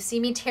tape. You see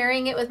me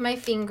tearing it with my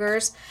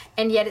fingers,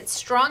 and yet it's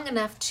strong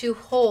enough to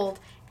hold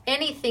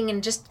anything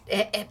and just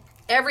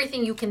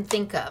everything you can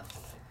think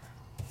of.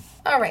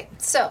 All right,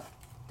 so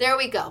there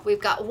we go. We've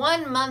got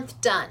 1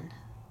 month done.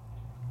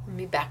 Let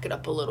me back it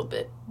up a little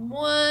bit.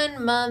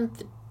 1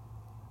 month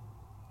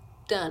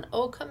done.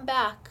 Oh, come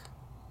back.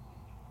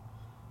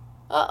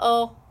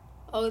 Uh-oh.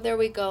 Oh, there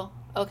we go.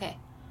 Okay.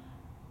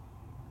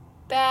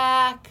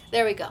 Back.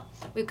 There we go.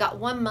 We've got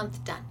 1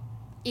 month done.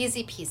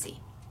 Easy peasy.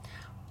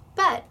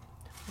 But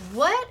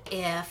what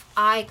if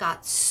I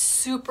got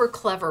super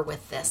clever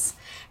with this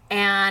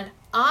and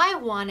I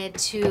wanted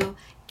to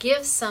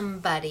give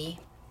somebody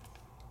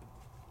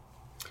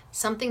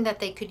something that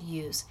they could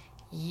use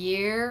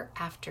year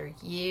after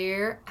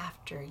year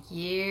after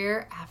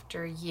year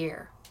after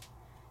year?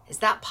 Is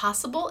that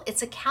possible?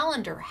 It's a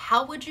calendar.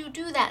 How would you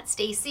do that,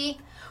 Stacy?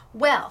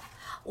 Well,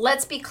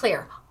 let's be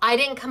clear. I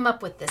didn't come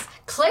up with this.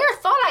 Claire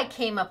thought I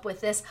came up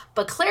with this,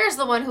 but Claire's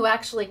the one who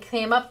actually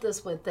came up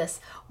with this.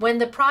 When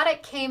the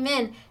product came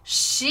in,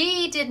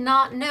 she did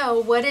not know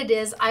what it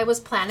is I was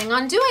planning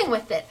on doing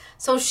with it.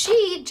 So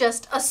she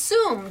just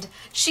assumed.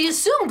 She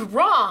assumed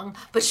wrong,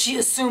 but she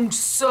assumed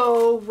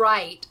so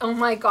right. Oh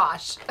my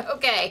gosh.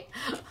 Okay.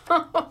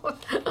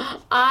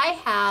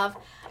 I have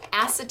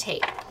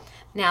acetate.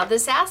 Now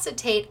this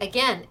acetate,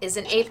 again, is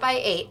an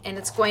 8x8, and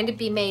it's going to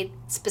be made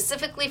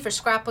specifically for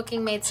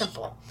Scrapbooking Made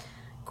Simple.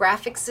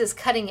 Grafix is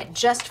cutting it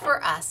just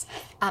for us.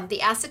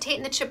 The acetate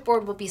and the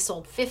chipboard will be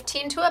sold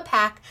 15 to a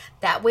pack.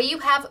 That way you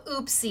have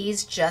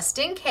oopsies just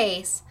in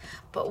case.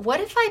 But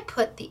what if I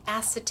put the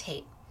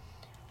acetate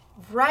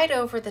right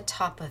over the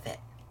top of it?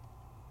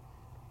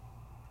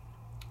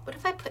 What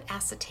if I put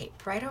acetate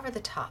right over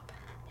the top?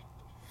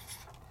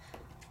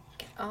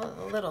 Get a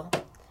little,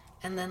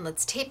 and then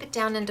let's tape it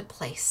down into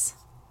place.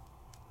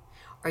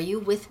 Are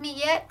you with me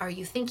yet? Are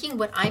you thinking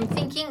what I'm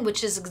thinking?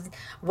 Which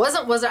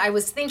wasn't I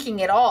was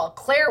thinking at all.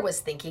 Claire was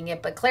thinking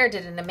it, but Claire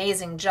did an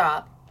amazing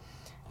job.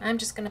 I'm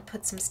just going to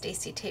put some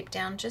Stacy tape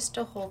down just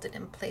to hold it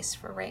in place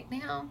for right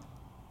now.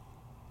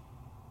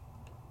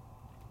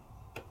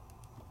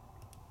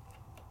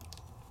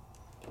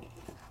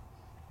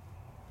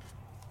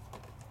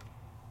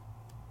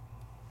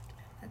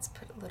 Let's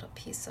put a little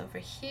piece over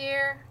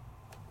here.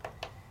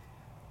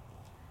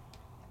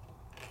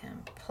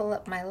 And pull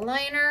up my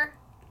liner.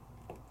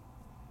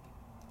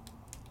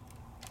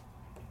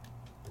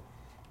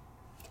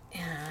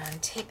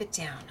 And tape it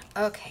down.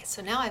 Okay,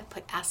 so now I've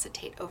put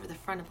acetate over the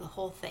front of the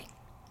whole thing.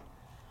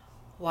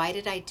 Why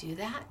did I do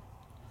that?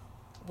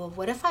 well,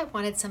 what if I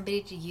wanted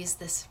somebody to use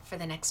this for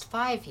the next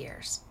 5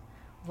 years?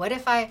 What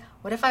if I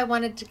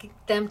wanted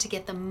them to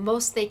get the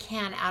most they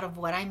can out of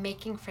what I'm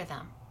making for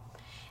them?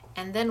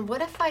 And then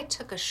what if I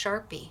took a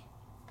Sharpie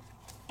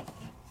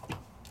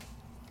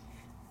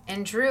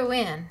and drew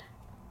in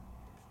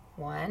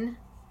 1,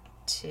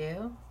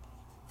 2,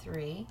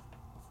 3,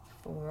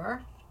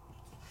 4,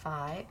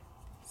 5,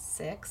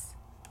 6,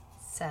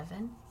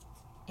 7,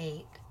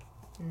 8,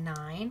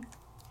 9,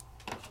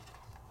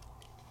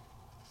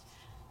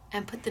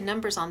 and put the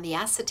numbers on the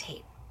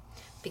acetate,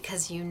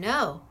 because you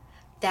know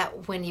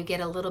that when you get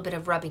a little bit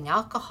of rubbing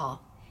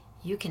alcohol,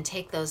 you can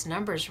take those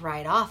numbers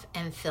right off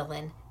and fill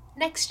in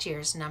next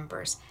year's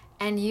numbers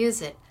and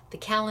use it, the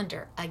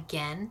calendar,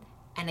 again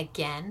and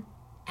again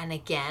and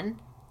again.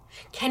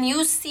 Can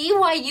you see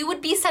why you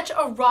would be such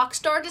a rock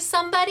star to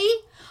somebody?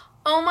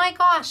 Oh my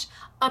gosh,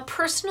 a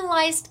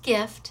personalized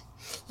gift.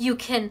 You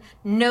can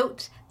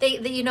note,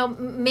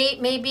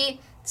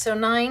 maybe, so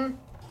 9,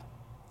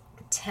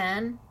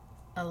 10,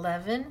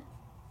 11,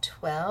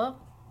 12,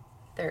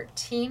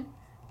 13,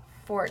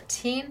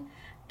 14,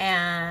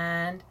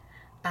 and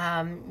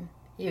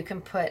you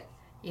can put,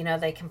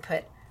 they can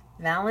put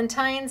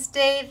Valentine's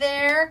Day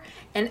there,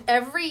 and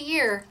every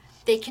year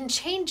they can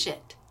change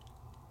it.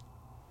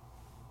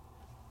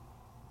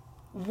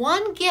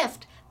 One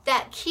gift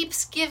that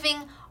keeps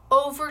giving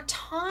over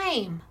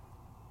time.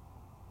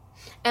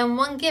 And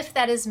one gift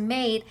that is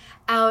made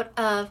out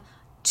of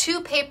 2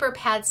 paper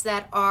pads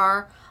that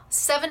are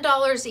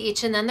 $7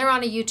 each, and then they're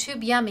on a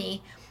YouTube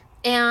Yummy,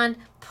 and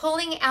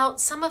pulling out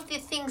some of the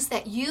things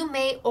that you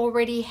may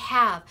already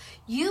have.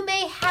 You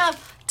may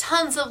have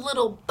tons of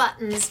little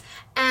buttons,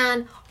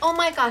 and oh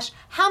my gosh,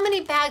 how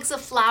many bags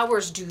of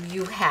flowers do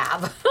you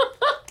have?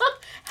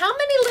 How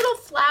many little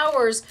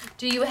flowers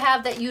do you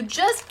have that you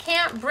just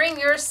can't bring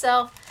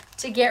yourself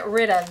to get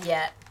rid of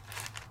yet?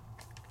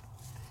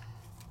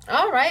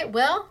 All right,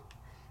 well,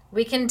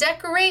 we can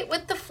decorate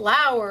with the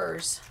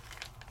flowers.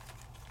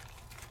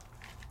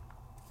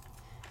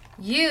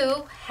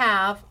 You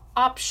have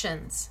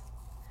options,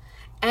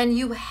 and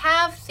you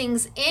have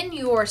things in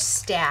your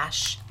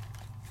stash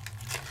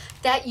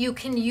that you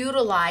can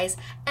utilize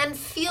and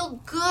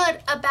feel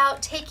good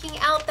about taking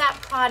out that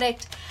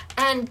product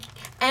and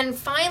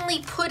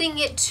finally putting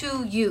it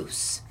to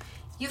use.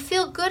 You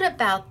feel good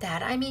about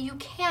that. I mean, you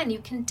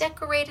can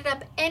decorate it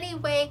up any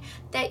way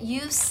that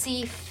you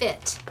see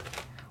fit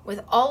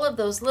with all of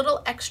those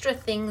little extra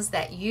things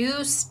that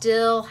you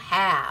still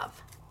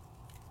have.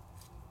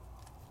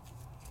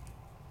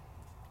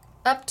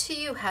 Up to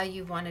you how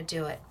you want to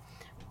do it.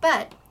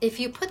 But if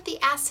you put the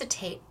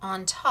acetate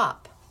on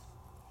top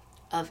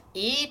of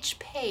each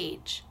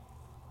page,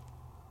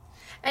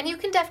 and you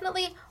can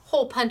definitely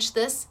hole punch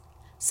this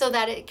so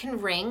that it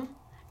can ring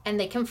and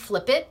they can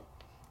flip it.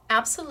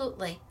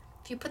 Absolutely.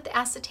 If you put the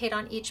acetate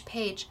on each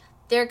page,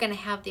 they're going to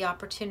have the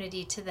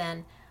opportunity to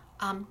then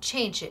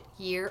change it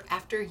year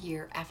after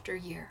year after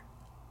year.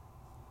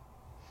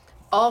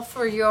 All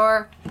for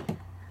your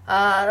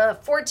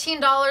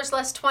 $14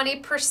 less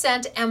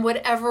 20% and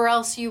whatever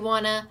else you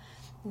wanna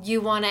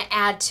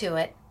add to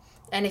it.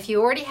 And if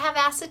you already have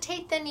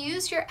acetate, then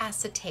use your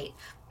acetate.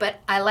 But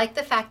I like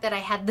the fact that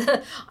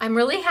I'm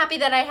really happy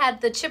that I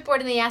had the chipboard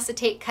and the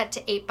acetate cut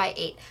to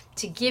 8x8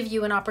 to give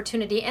you an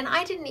opportunity. And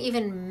I didn't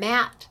even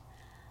mat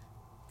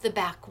the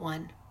back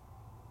one.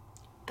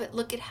 But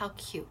look at how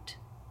cute.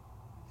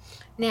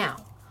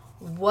 Now,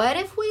 what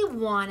if we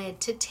wanted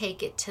to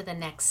take it to the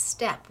next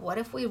step? What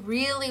if we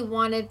really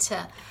wanted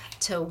to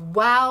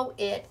wow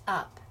it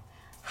up?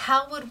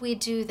 How would we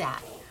do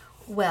that?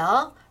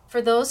 Well,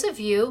 for those of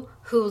you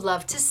who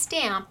love to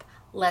stamp,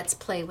 let's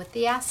play with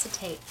the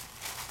acetate.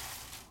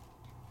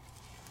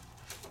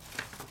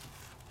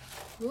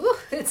 Ooh,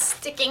 it's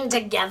sticking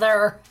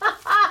together.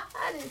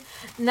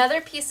 Another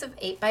piece of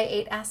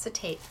 8x8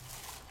 acetate.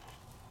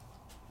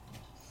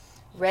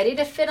 Ready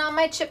to fit on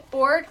my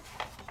chipboard.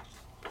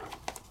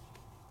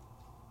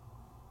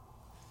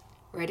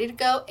 Ready to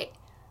go,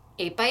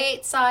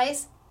 8x8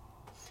 size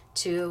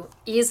to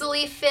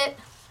easily fit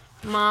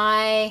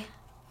my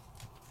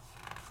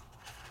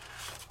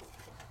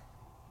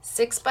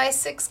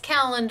 6x6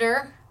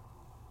 calendar.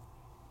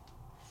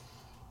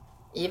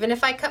 Even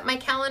if I cut my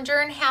calendar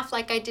in half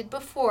like I did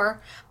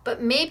before, but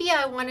maybe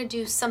I want to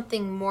do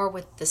something more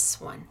with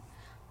this one.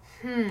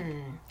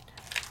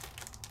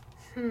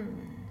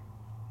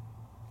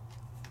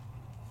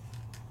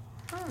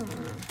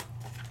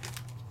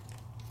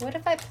 What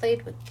if I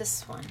played with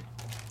this one?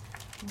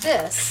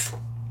 This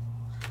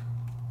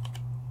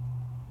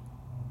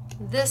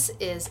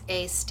is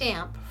a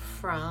stamp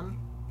from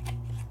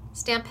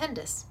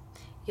Stampendous.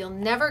 You'll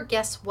never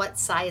guess what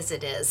size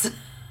it is.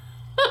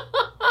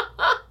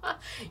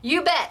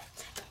 You bet,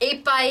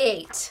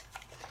 8x8.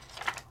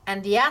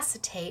 And the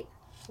acetate,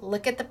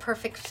 look at the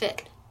perfect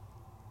fit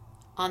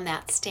on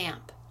that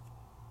stamp.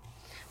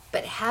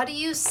 But how do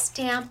you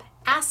stamp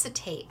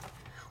acetate?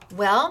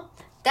 Well,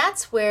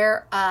 that's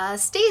where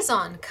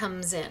StazOn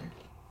comes in.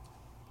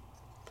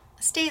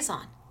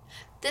 StazOn.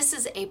 This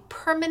is a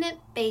permanent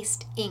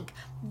based ink,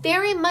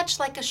 very much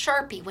like a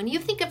Sharpie. When you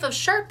think of a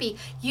Sharpie,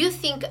 you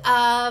think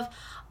of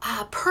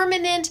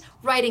permanent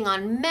writing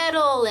on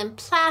metal and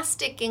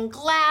plastic and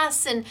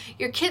glass, and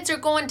your kids are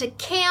going to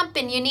camp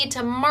and you need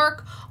to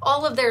mark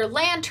all of their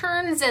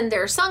lanterns and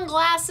their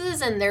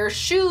sunglasses and their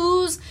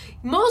shoes.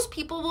 Most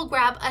people will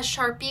grab a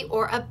Sharpie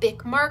or a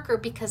Bic marker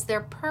because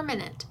they're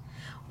permanent.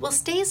 Well,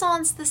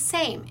 StazOn's the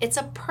same. It's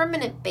a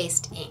permanent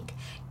based ink.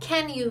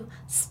 Can you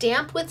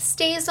stamp with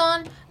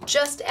StazOn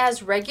just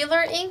as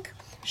regular ink?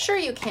 Sure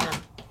you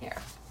can. Here.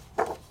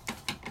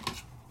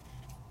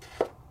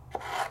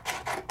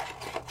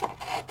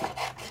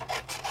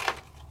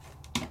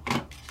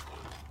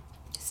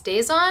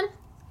 StazOn,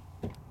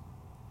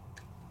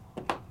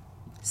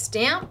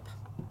 stamp.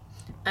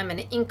 I'm going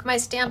to ink my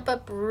stamp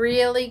up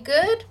really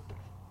good.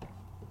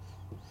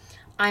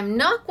 I'm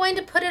not going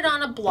to put it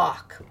on a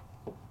block.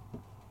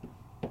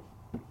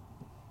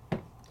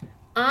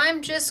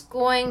 I'm just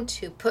going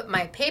to put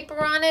my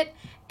paper on it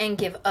and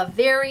give a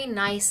very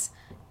nice,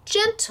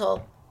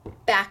 gentle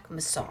back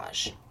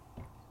massage.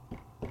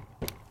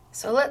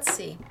 So let's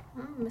see.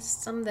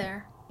 Missed some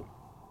there.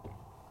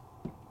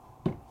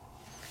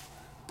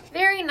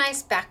 Very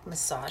nice back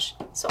massage.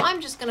 So I'm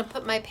just going to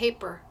put my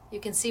paper. You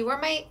can see where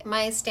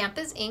my stamp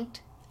is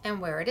inked and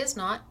where it is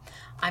not.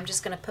 I'm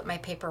just going to put my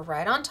paper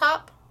right on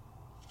top.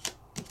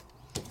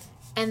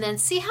 And then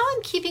see how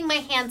I'm keeping my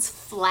hands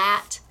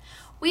flat?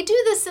 We do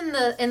this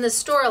in the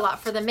store a lot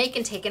for the make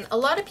and take, and a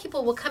lot of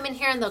people will come in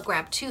here and they'll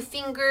grab 2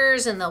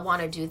 fingers and they'll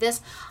want to do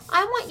this.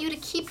 I want you to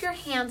keep your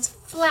hands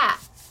flat,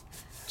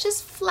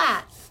 just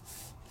flat,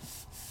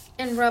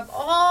 and rub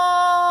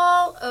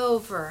all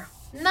over.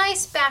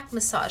 Nice back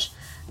massage.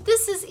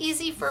 This is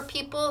easy for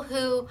people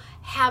who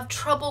have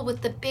trouble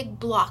with the big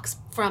blocks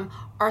from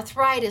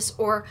arthritis,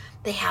 or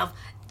they have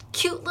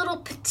cute little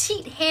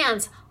petite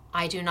hands.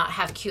 I do not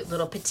have cute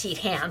little petite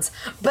hands,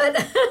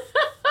 but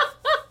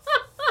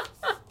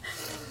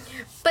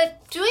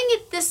but doing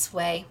it this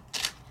way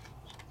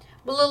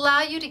will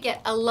allow you to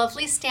get a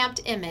lovely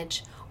stamped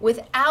image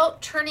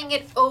without turning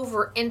it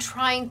over and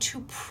trying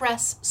to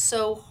press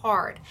so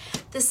hard.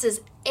 This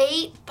is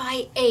 8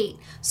 by 8.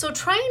 So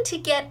trying to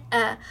get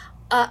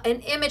an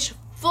image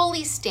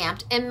fully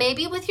stamped, and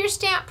maybe with your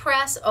stamp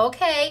press,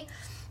 okay,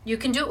 you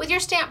can do it with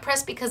your stamp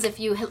press, because if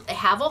you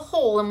have a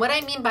hole, and what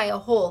I mean by a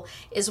hole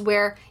is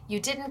where you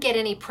didn't get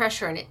any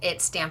pressure and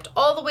it stamped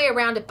all the way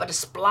around it, but a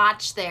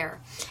splotch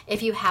there.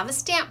 If you have a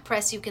stamp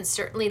press, you can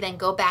certainly then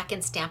go back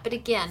and stamp it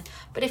again.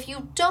 But if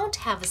you don't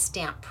have a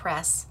stamp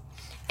press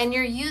and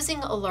you're using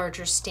a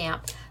larger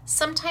stamp,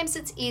 sometimes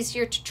it's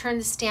easier to turn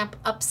the stamp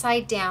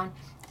upside down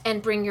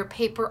and bring your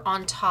paper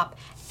on top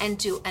and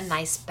do a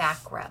nice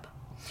back rub.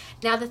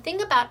 Now, the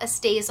thing about a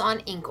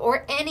StazOn ink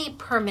or any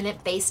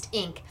permanent based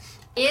ink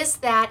is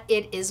that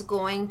it is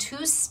going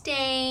to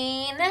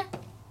stain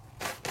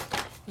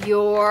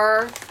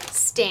your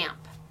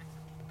stamp.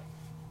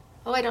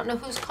 Oh, I don't know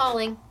who's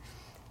calling.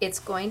 It's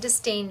going to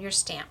stain your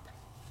stamp.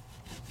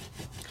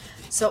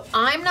 So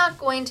I'm not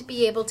going to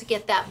be able to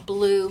get that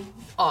blue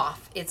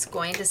off. It's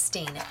going to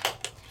stain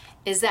it.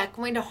 Is that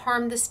going to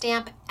harm the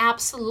stamp?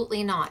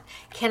 Absolutely not.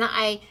 Can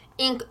I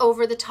ink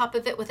over the top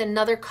of it with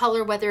another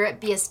color, whether it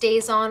be a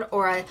StazOn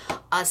or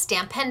a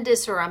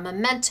Stampendous or a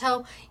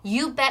Memento?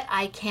 You bet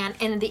I can,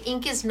 and the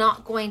ink is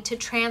not going to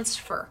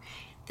transfer.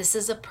 This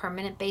is a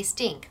permanent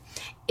based ink.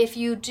 If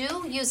you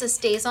do use a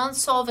StazOn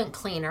solvent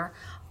cleaner,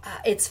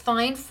 it's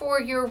fine for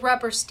your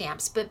rubber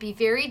stamps, but be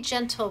very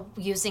gentle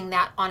using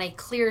that on a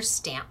clear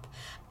stamp,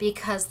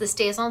 because the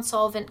StazOn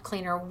solvent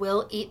cleaner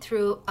will eat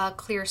through a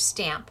clear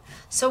stamp.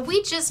 So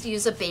we just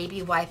use a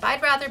baby wipe.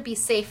 I'd rather be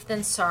safe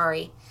than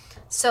sorry.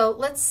 So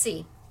let's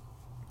see.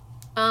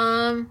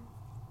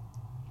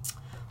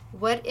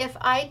 What if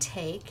I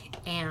take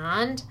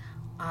and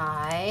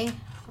I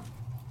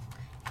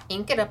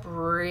ink it up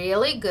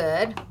really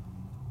good.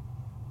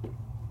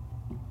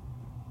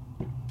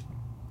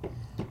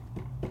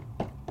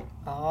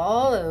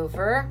 All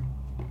over.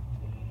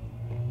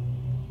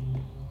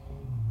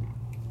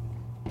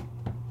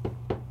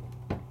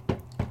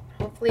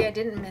 Hopefully I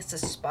didn't miss a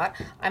spot.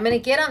 I'm going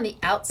to get on the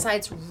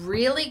outsides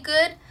really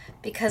good,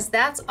 because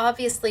that's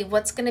obviously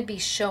what's going to be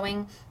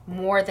showing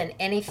more than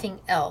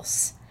anything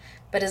else.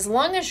 But as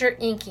long as you're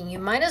inking, you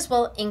might as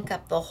well ink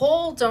up the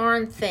whole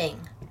darn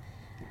thing.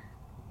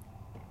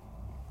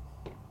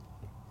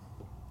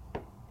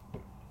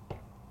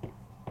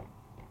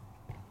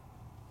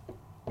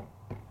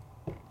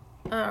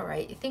 All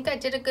right, you think I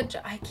did a good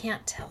job? I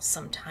can't tell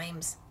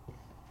sometimes.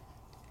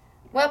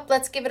 Well,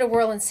 let's give it a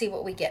whirl and see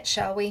what we get,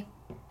 shall we?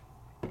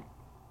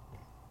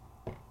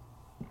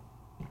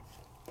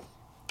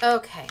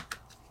 Okay.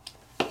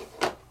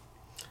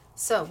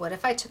 So what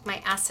if I took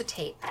my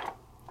acetate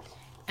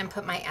and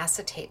put my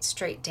acetate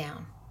straight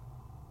down?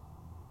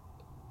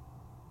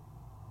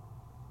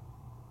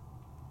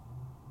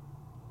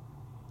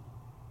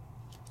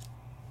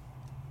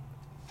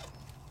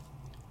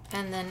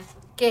 And then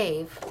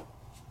gave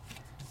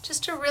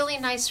just a really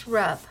nice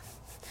rub.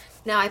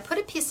 Now I put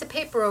a piece of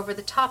paper over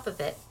the top of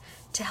it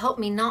to help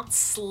me not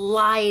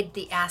slide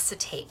the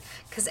acetate,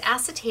 because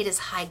acetate is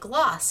high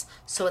gloss,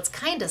 so it's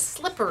kind of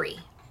slippery.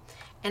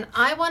 And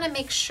I want to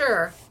make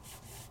sure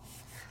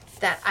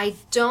that I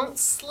don't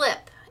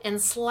slip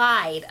and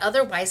slide,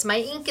 otherwise my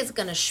ink is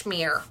going to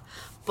smear.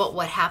 But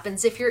what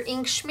happens if your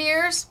ink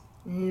smears?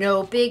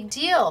 No big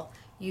deal.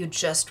 You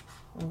just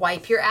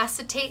wipe your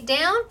acetate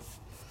down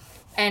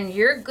and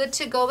you're good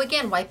to go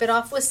again. Wipe it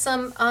off with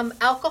some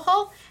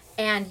alcohol,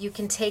 and you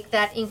can take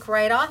that ink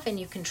right off and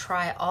you can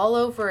try all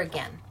over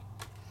again.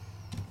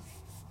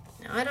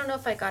 Now, I don't know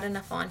if I got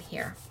enough on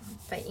here,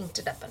 if I inked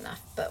it up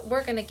enough, but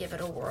we're going to give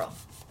it a whirl.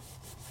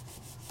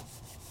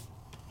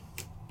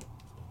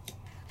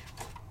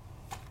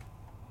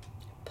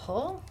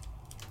 Pull.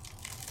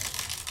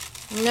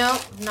 No,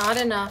 not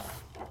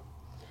enough.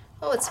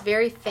 Oh, it's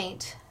very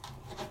faint.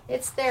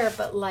 It's there,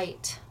 but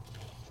light.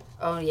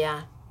 Oh,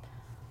 yeah.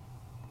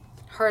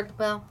 Hard,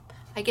 well,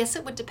 I guess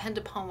it would depend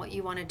upon what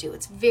you want to do.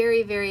 It's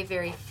very, very,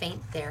 very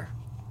faint there.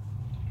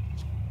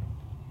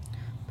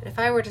 But if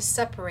I were to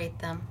separate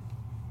them,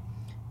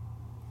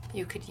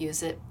 you could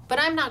use it. But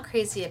I'm not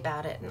crazy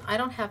about it, and I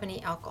don't have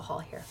any alcohol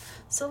here.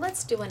 So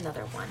let's do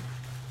another one.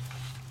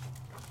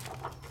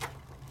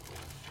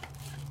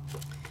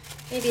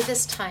 Maybe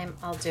this time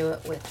I'll do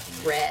it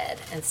with red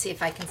and see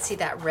if I can see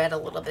that red a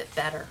little bit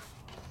better.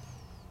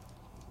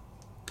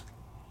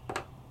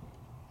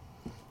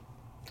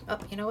 Oh,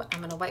 you know what?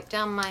 I'm going to wipe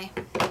down my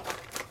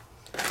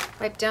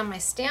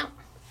stamp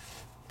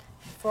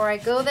before I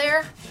go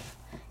there.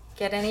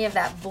 Get any of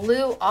that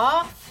blue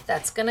off.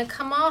 That's going to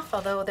come off,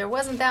 although there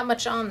wasn't that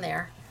much on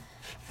there.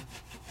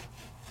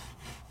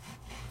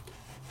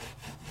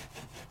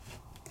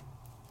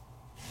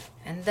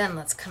 And then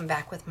let's come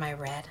back with my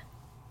red.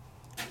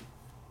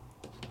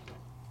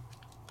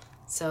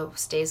 So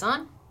stays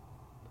on.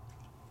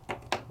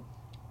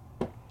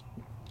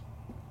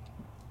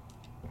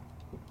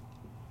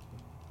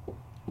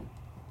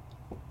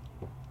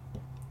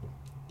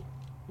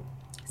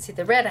 See,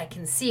 the red, I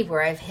can see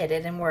where I've hit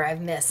it and where I've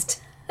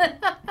missed.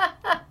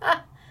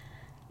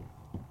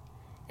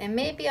 And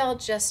maybe I'll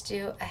just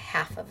do a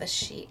half of a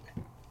sheet.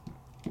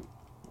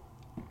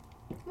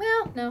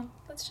 Well, no,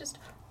 let's just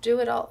do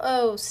it all.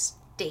 Oh,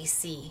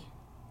 Stacy.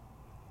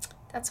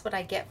 That's what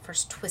I get for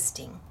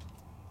twisting.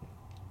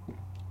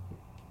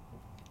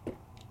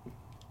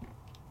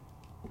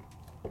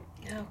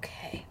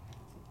 Okay.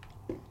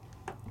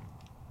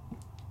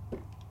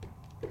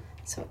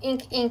 So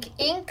ink, ink,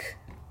 ink.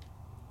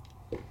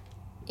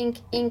 Ink,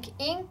 ink,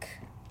 ink.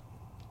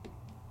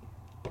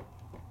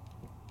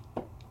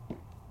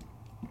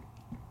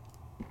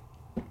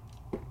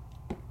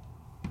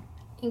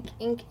 Ink,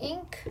 ink,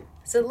 ink.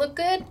 Does it look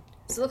good?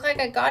 Does it look like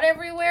I got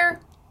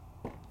everywhere?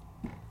 All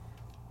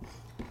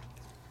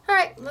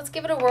right, let's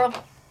give it a whirl.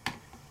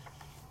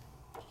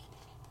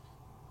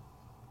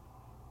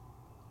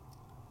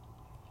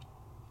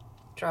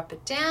 Drop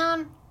it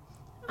down.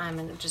 I'm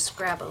going to just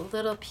grab a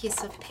little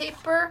piece of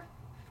paper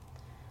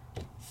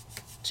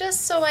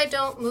just so I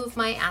don't move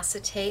my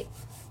acetate.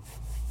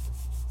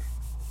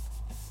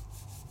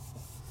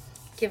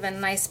 Give a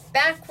nice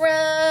back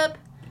rub.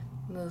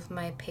 Move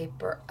my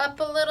paper up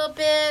a little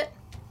bit.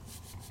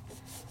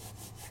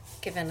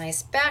 Give a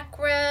nice back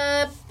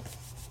rub.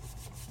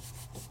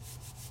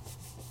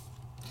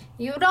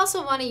 You would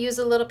also want to use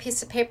a little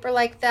piece of paper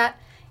like that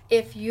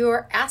if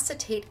your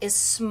acetate is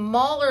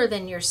smaller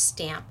than your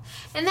stamp.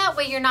 And that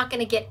way you're not going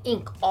to get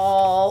ink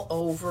all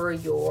over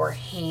your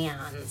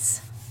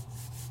hands.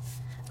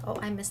 Oh,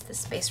 I missed the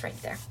space right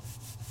there.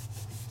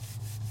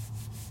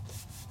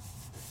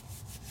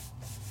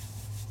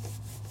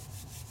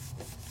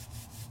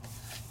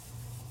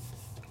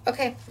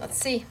 Okay, let's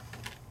see.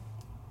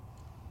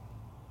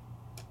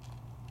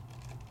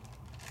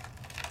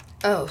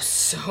 Oh,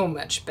 so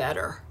much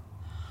better.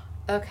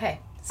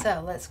 Okay,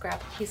 so let's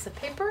grab a piece of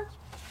paper.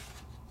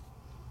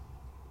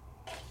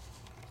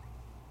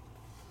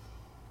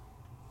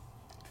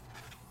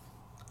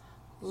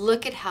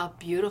 Look at how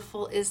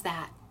beautiful is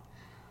that.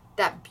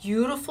 That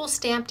beautiful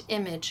stamped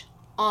image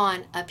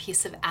on a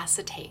piece of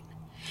acetate.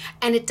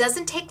 And it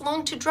doesn't take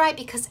long to dry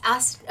because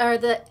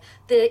the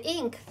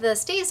ink, the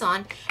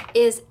StazOn,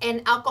 is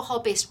an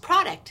alcohol-based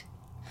product.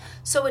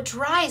 So it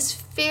dries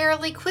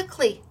fairly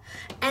quickly.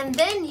 And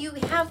then you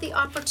have the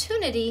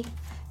opportunity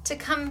to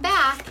come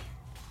back.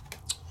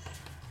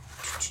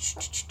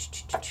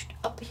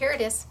 Oh, here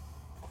it is.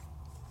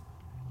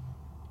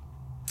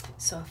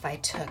 So if I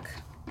took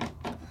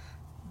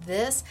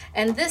this,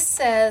 and this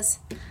says,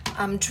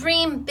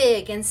 dream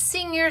big and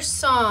sing your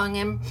song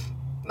and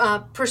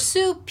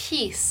pursue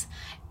peace.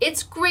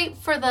 It's great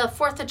for the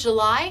 4th of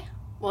July.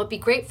 Well, it'd be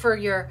great for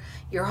your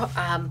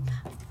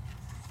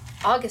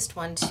August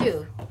one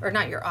too, or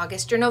not your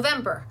August, your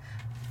November.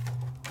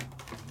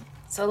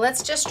 So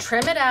let's just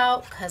trim it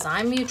out because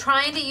I'm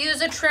trying to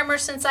use a trimmer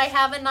since I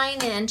have a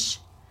 9-inch.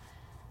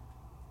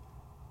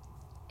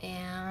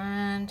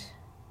 And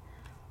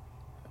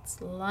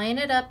let's line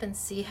it up and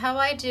see how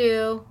I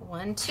do.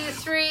 1, 2,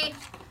 3.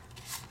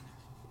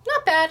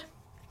 Not bad.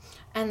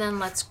 And then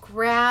let's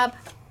grab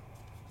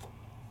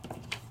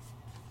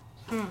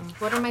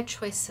What are my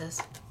choices?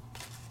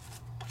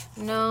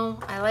 No,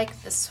 I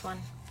like this one.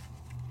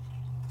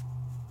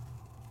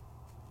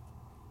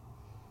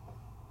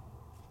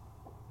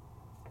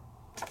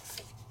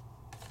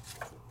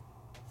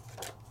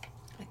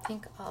 I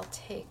think I'll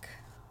take,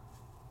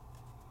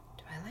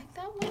 do I like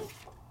that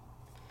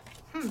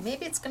one?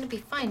 Maybe it's going to be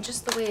fine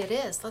just the way it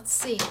is. Let's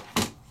see.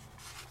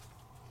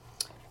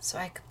 So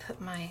I could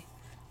put my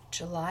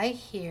July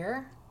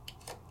here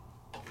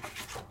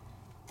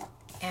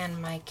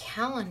and my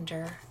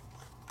calendar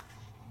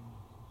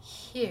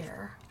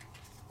here.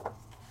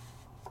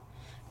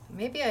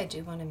 Maybe I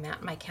do want to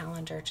mat my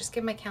calendar. Just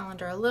give my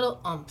calendar a little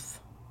oomph.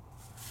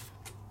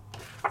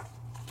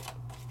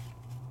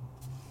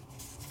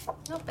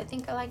 Nope, I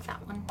think I like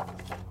that one.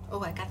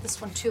 Oh, I got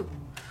this one too.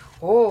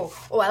 Oh,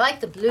 I like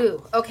the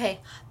blue.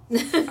 Okay,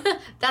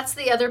 that's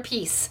the other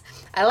piece.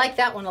 I like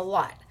that one a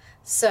lot.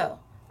 So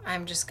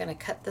I'm just going to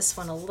cut this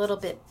one a little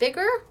bit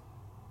bigger.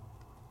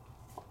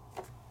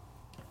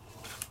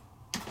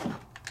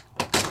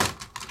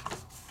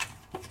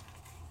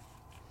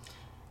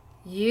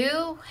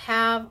 You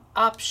have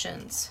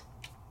options,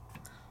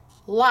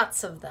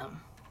 lots of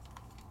them.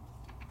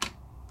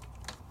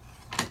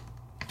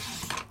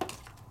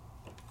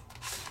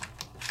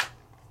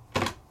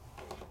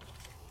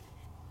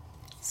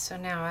 So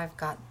now I've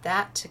got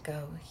that to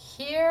go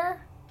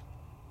here.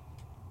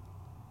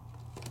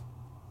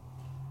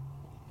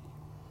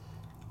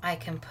 I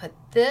can put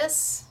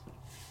this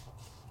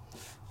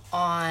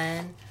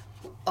on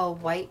a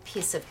white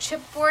piece of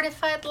chipboard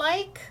if I'd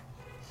like.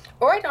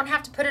 Or I don't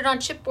have to put it on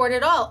chipboard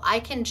at all. I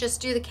can just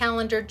do the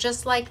calendar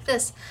just like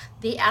this.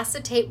 The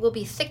acetate will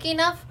be thick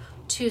enough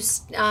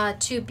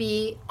to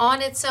be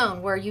on its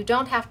own, where you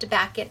don't have to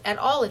back it at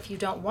all if you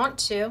don't want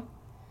to.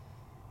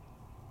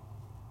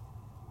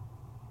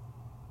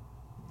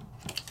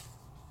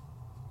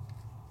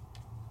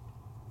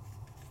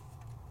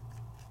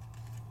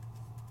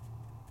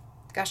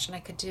 Gosh, and I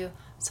could do,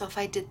 so if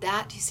I did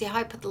that, do you see how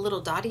I put the little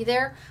dotty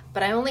there?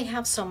 But I only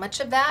have so much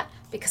of that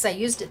because I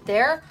used it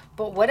there.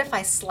 But what if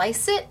I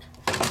slice it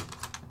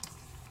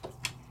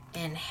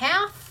in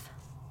half?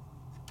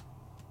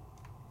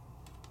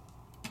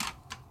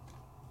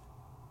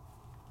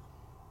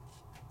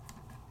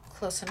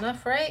 Close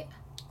enough, right?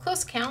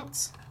 Close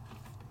counts.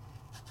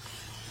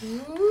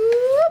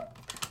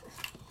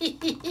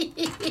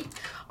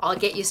 I'll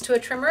get used to a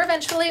trimmer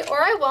eventually,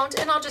 or I won't,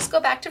 and I'll just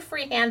go back to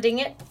freehanding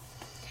it.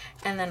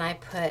 And then I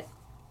put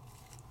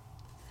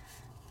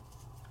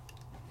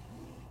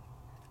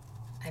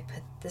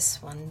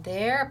this one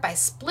there. By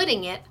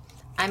splitting it,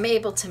 I'm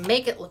able to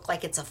make it look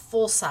like it's a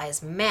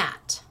full-size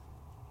mat.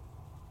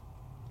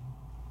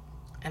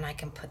 And I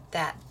can put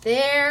that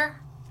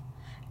there.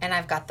 And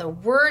I've got the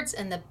words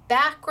in the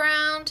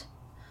background.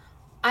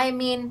 I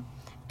mean,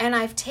 and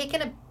I've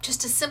taken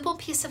just a simple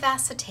piece of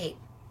acetate.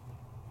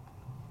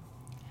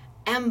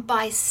 And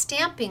by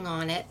stamping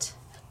on it,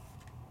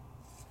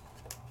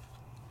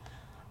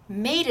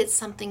 made it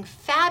something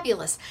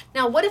fabulous.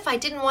 Now, what if I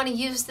didn't want to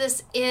use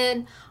this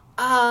in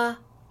a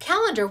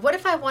calendar? What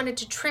if I wanted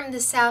to trim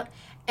this out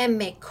and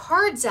make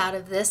cards out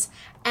of this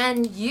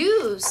and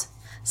use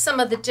some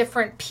of the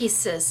different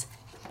pieces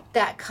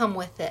that come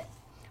with it?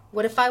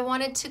 What if I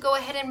wanted to go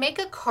ahead and make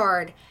a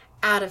card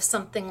out of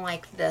something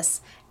like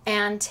this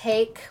and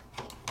take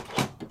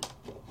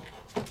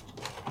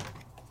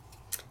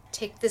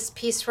this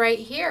piece right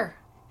here?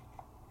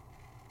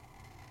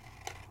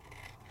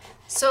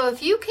 So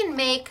if you can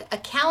make a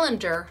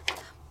calendar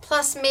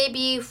plus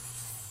maybe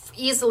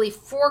easily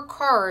 4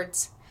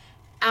 cards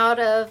out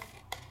of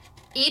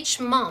each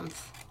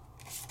month,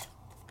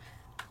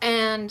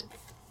 and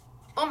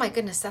oh my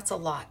goodness, that's a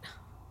lot.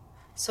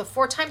 So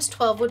 4 times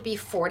 12 would be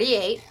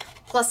 48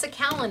 plus a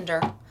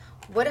calendar.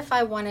 What if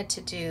I wanted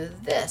to do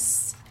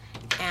this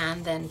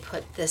and then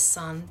put this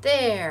on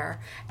there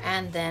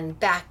and then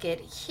back it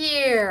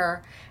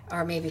here,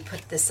 or maybe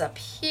put this up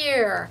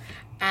here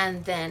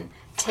and then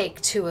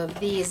take 2 of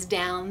these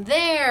down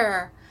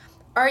there?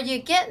 Are you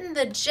getting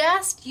the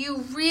gist?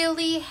 You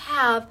really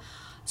have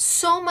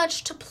so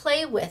much to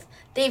play with.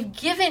 They've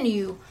given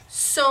you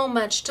so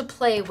much to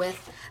play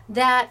with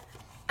that,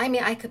 I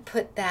mean, I could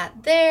put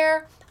that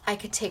there. I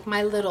could take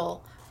my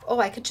little,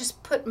 I could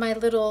just put my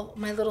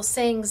little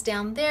sayings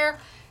down there.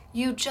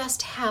 You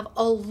just have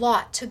a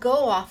lot to go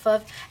off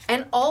of,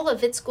 and all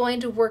of it's going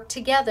to work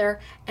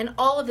together, and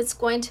all of it's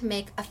going to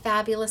make a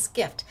fabulous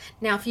gift.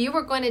 Now, if you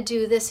were going to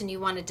do this and you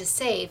wanted to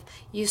save,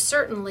 you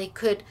certainly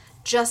could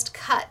just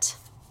cut,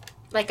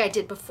 like I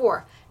did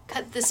before.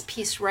 Cut this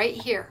piece right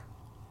here.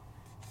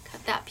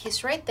 Cut that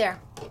piece right there.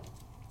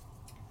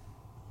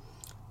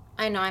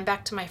 I know, I'm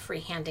back to my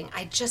freehanding.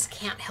 I just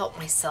can't help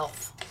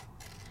myself.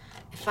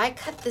 If I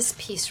cut this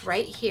piece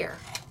right here,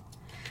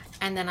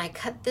 and then I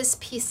cut this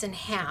piece in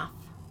half,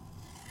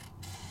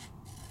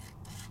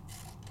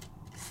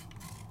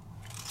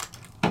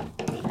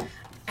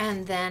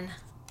 and then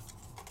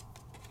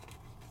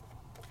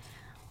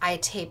I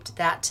taped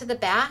that to the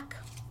back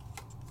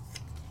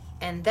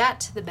and that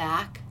to the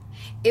back,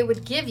 it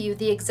would give you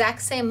the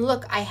exact same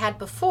look I had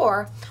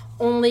before,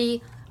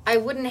 only I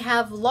wouldn't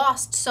have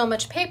lost so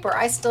much paper.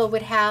 I still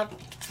would have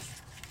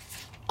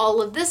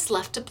all of this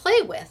left to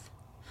play with.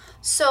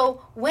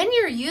 So when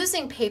you're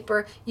using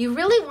paper, you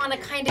really want to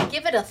kind of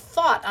give it a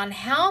thought on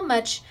how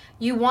much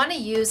you want to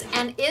use,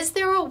 and is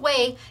there a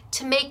way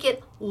to make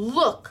it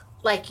look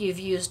like you've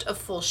used a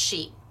full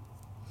sheet?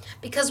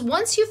 Because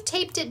once you've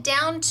taped it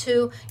down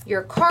to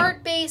your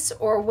card base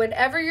or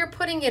whatever you're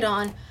putting it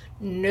on,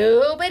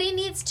 nobody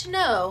needs to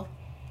know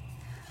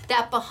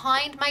that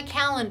behind my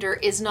calendar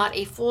is not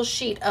a full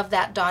sheet of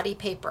that dotty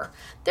paper.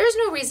 There's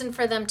no reason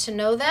for them to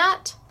know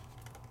that.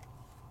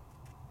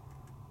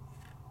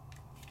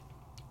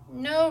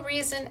 No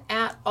reason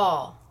at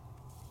all.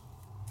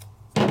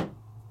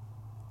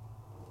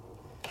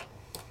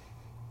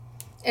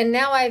 And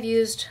now I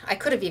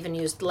could have even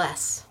used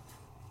less,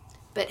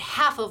 but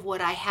half of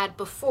what I had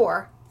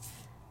before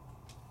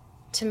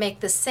to make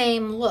the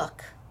same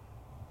look.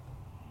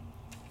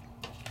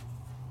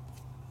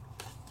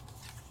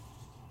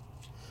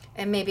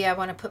 And maybe I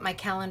want to put my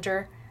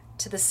calendar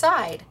to the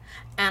side,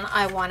 and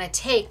I want to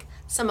take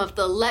some of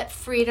the Let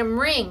Freedom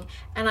Ring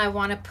and I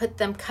want to put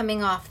them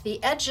coming off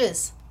the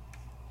edges.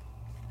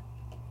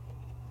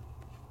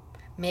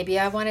 Maybe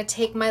I want to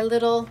take my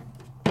little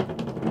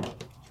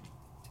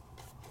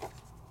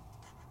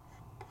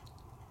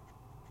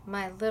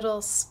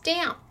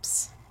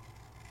stamps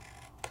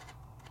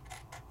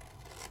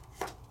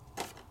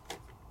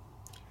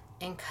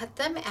and cut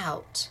them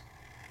out.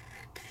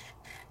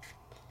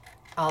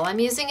 All I'm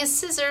using is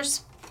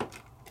scissors.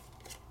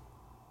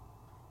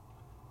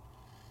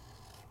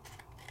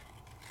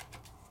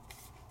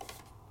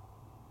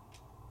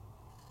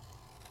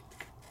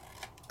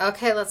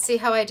 Okay, let's see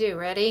how I do.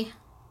 Ready?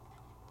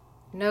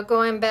 No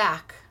going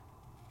back.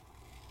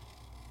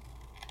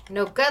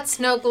 No guts,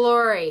 no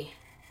glory.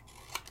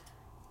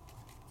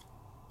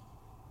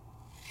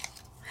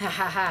 Ha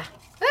ha ha.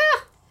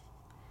 Ah!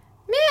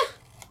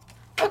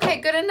 Meh.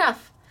 Okay, good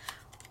enough.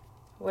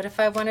 What if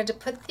I wanted to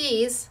put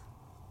these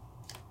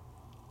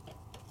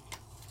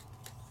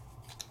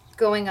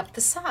going up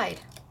the side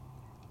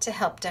to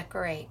help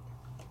decorate?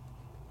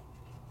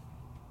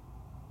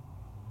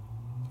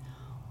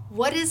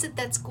 What is it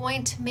that's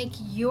going to make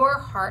your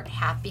heart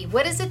happy?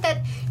 What is it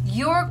that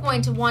you're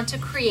going to want to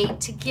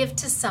create to give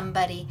to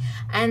somebody?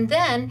 And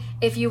then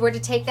if you were to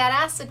take that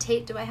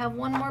acetate, do I have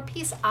one more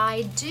piece?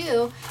 I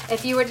do.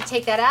 If you were to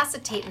take that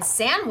acetate and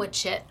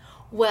sandwich it,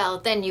 well,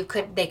 then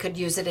they could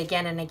use it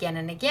again and again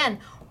and again.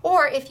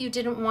 Or if you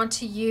didn't want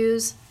to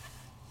use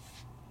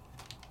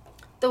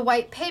the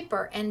white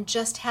paper and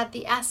just had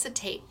the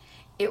acetate,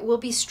 it will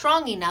be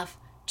strong enough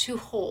to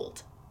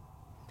hold.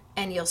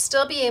 And you'll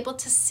still be able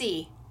to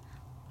see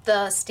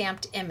the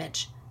stamped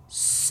image.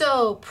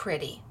 So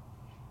pretty.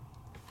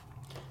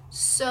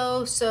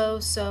 So, so,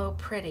 so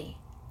pretty.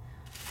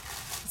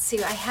 Let's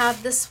see, I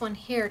have this one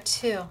here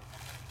too.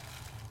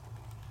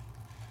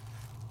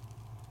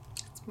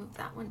 Let's move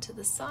that one to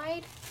the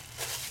side.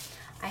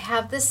 I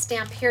have this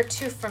stamp here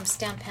too from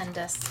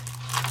Stampendous.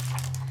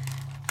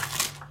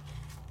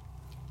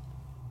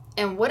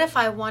 And what if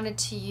I wanted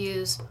to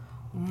use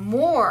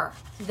more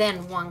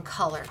than one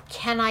color?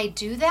 Can I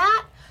do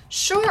that?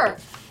 Sure.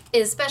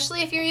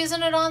 Especially if you're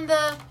using it on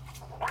the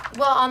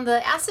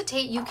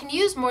acetate, you can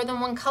use more than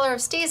one color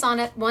of stays on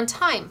at one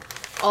time.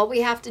 All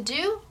we have to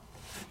do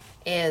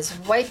is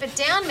wipe it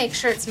down, make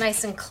sure it's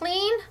nice and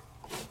clean.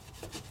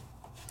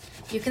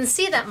 You can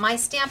see that my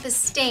stamp is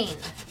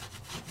stained,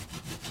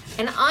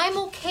 and I'm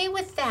okay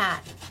with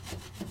that.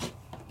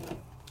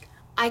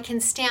 I can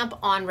stamp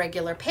on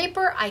regular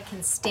paper, I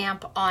can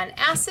stamp on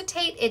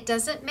acetate, it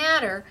doesn't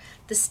matter.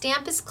 The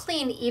stamp is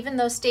clean even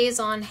though Stays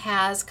On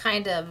has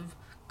kind of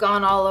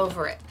gone all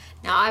over it.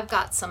 Now I've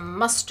got some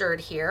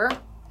mustard here,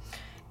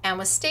 and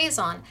with Stays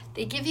On,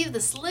 they give you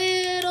this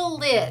little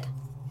lid,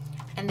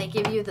 and they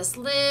give you this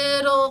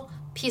little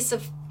piece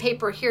of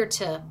paper here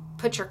to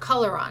put your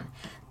color on.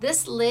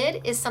 This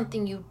lid is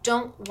something you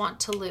don't want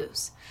to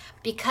lose.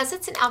 Because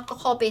it's an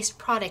alcohol-based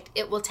product,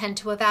 it will tend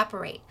to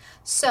evaporate.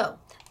 So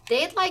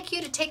they'd like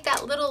you to take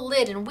that little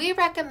lid, and we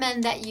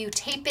recommend that you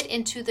tape it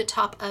into the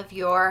top of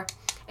your,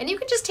 and you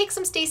can just take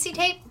some Stacy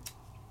tape.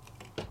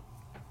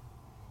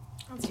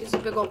 Let's use a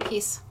big old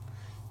piece.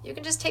 You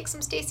can just take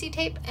some Stacy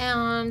tape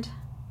and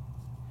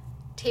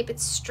tape it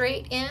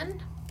straight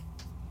in.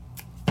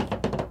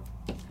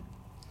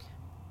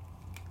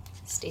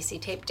 Stacy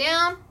tape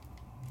down.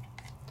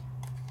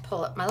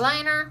 Pull up my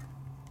liner.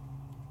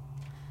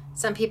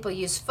 Some people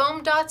use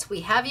foam dots.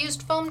 We have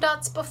used foam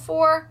dots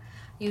before.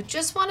 You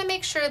just want to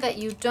make sure that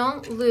you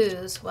don't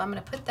lose. Well, I'm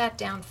going to put that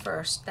down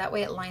first. That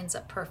way it lines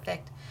up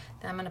perfect.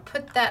 Then I'm going to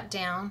put that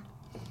down,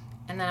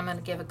 and then I'm going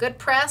to give a good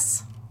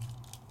press.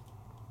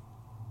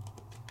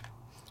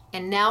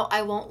 And now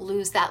I won't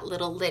lose that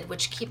little lid,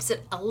 which keeps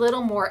it a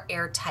little more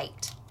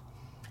airtight.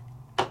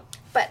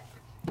 But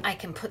I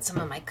can put some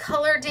of my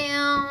color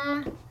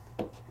down.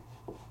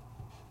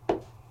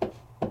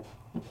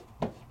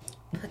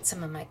 Put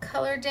some of my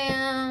color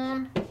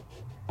down.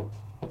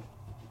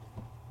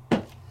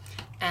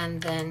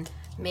 And then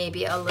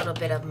maybe a little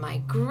bit of my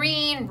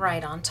green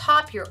right on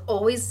top. You're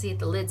always, see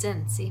the lid's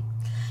in, see?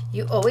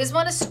 You always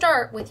want to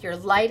start with your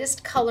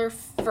lightest color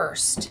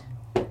first.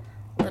 A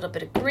little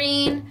bit of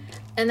green,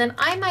 and then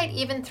I might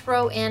even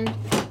throw in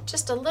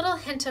just a little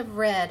hint of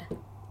red.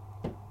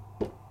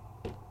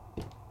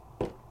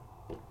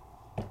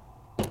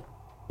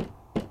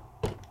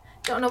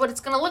 Don't know what it's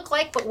going to look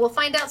like, but we'll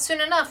find out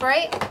soon enough,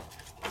 right?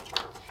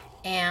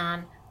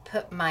 And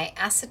put my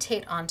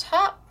acetate on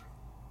top.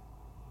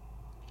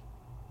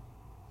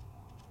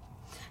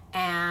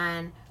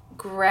 And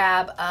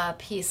grab a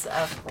piece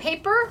of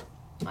paper.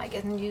 I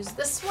can use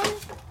this one.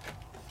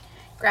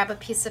 Grab a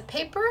piece of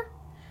paper.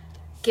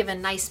 Give a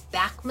nice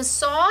back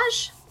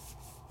massage.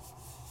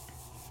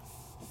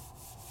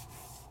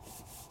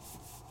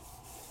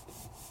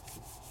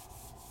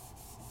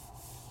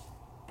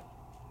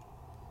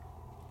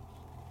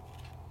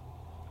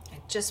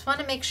 Just want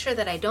to make sure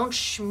that I don't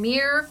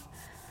smear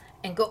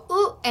and go,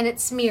 ooh, and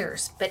it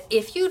smears. But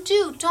if you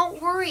do,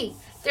 don't worry.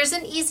 There's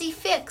an easy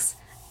fix.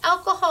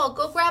 Alcohol,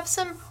 go grab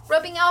some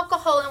rubbing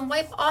alcohol and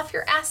wipe off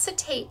your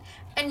acetate,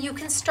 and you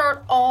can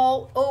start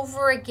all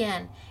over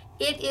again.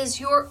 It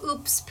is your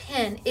oops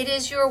pin. It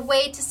is your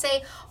way to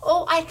say,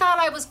 oh, I thought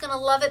I was gonna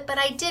love it, but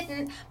I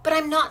didn't, but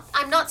I'm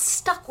not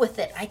stuck with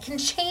it. I can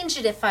change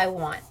it if I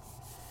want.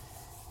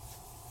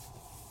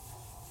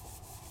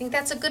 Think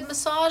that's a good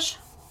massage?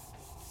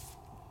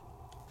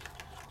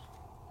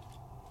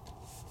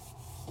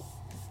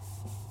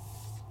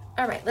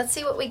 All right, let's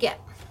see what we get.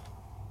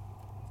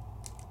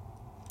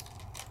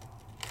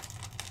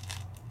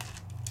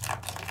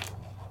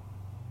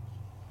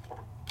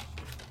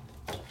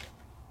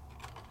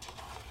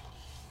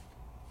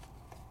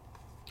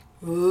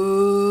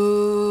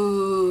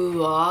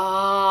 Ooh,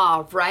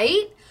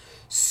 right?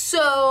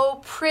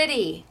 So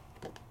pretty.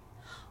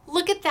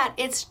 Look at that,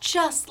 it's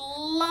just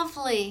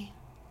lovely.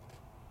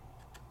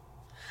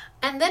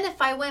 And then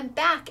if I went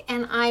back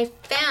and I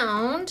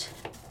found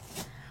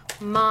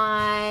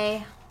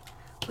my,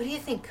 what do you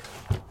think?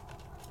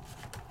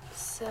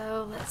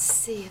 So let's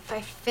see if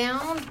I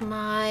found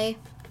my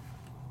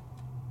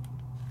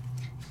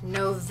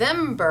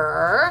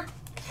November.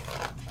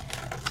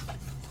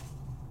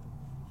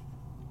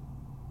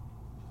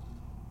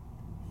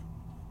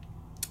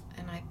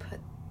 And I put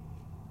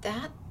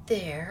that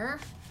there.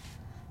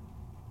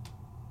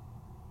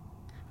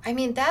 I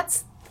mean,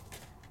 that's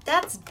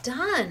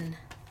done.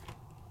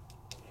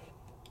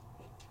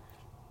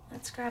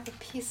 Let's grab a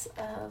piece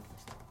of,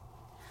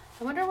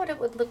 I wonder what it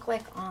would look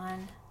like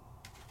on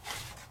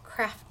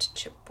craft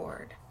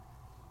chipboard.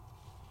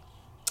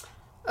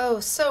 Oh,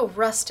 so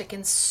rustic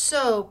and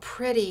so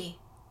pretty.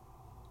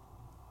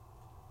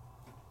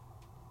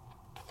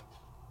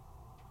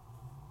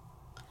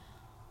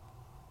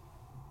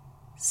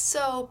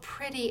 So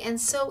pretty and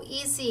so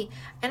easy.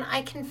 And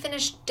I can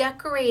finish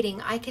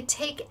decorating. I could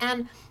take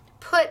and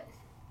put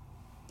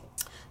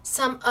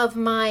some of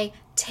my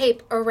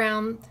tape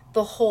around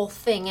the whole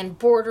thing and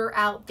border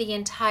out the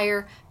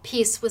entire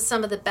piece with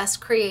some of the Best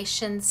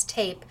Creations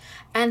tape,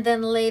 and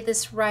then lay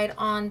this right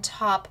on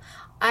top.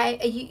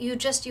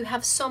 You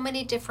have so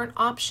many different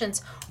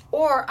options.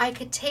 Or I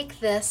could take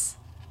this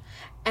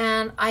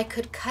and I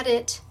could cut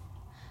it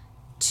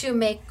to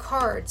make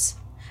cards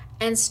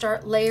and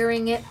start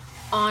layering it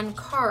on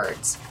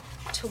cards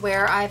to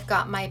where I've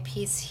got my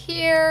piece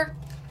here,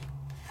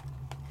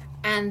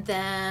 and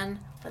then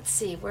let's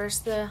see, where's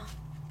the,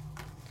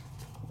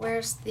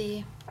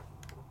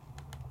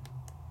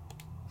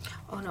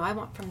 oh no, I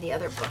want from the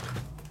other book.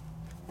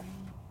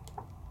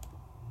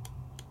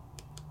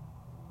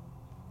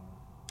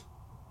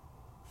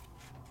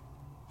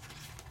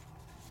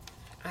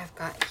 I've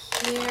got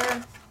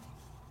here.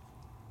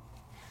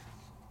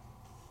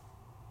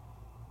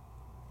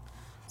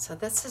 So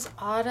this is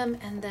autumn,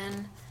 and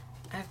then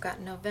I've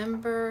got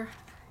November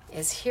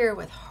is here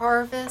with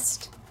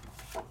harvest.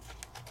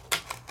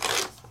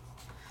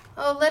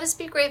 Oh, let us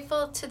be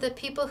grateful to the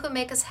people who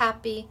make us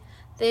happy.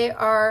 They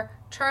are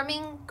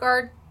charming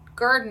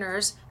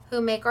gardeners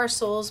who make our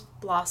souls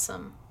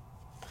blossom.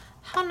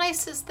 How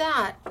nice is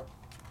that?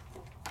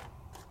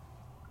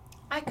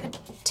 I could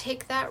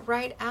take that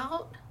right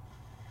out.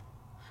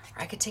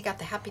 Or I could take out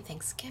the Happy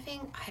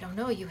Thanksgiving. I don't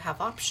know, you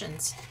have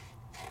options.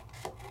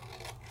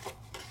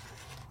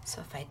 So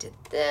if I did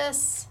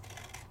this,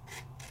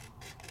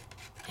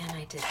 and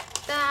I did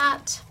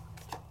that,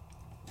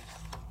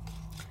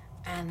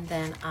 and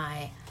then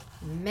I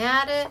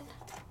mat it,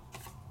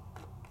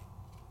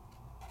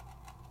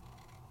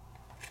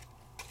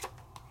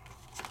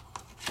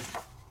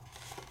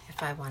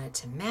 if I wanted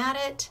to mat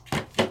it,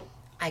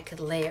 I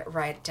could lay it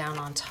right down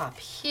on top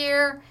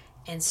here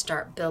and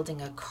start building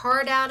a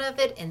card out of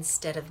it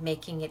instead of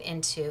making it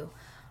into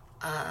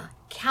a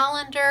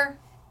calendar,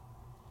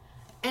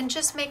 and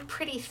just make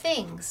pretty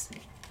things.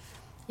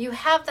 You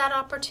have that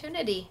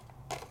opportunity.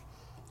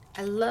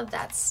 I love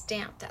that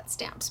stamp. That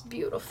stamp's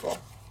beautiful.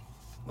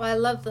 Well, I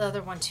love the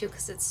other one too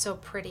because it's so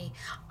pretty.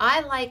 I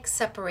like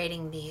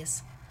separating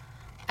these.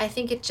 I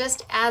think it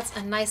just adds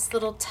a nice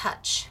little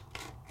touch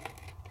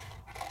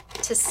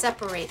to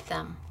separate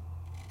them.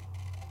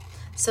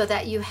 so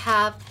that you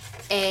have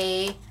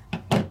a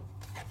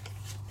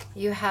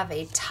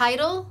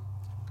title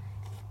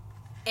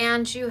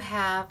and you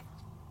have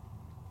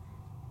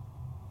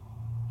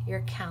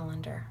your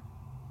calendar.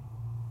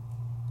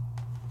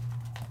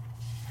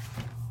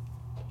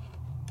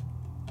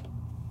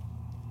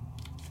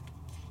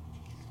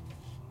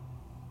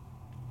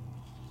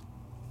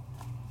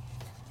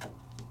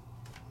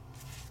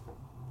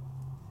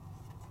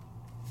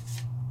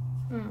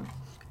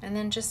 And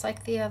then just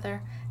like the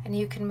other, and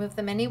you can move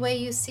them any way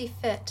you see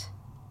fit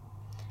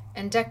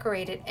and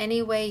decorate it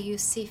any way you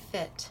see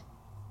fit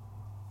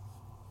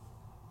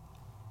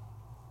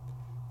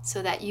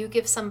so that you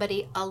give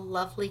somebody a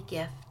lovely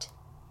gift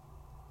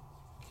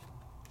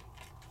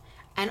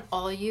and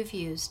all you've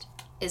used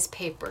is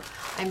paper.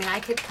 I mean, I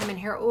could come in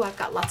here, oh, I've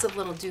got lots of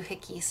little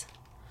doohickeys.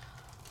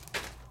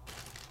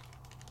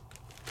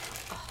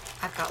 Oh,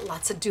 I've got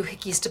lots of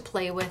doohickeys to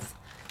play with.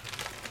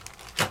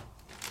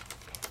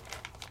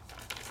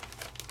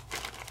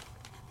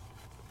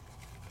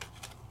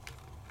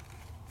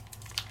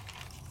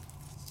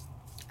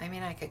 I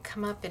mean, I could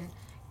come up and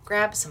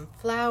grab some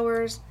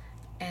flowers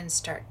and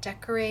start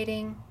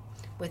decorating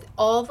with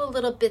all the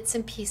little bits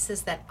and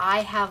pieces that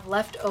I have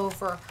left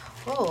over.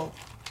 Oh,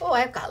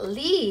 I've got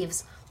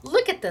leaves.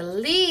 Look at the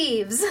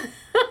leaves.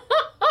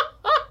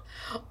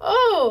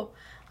 Oh,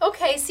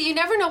 okay, so you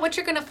never know what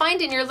you're gonna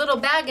find in your little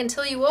bag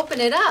until you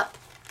open it up.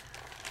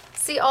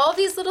 See, all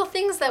these little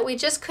things that we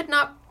just could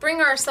not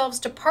bring ourselves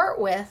to part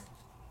with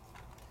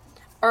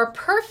are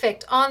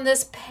perfect on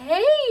this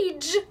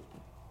page.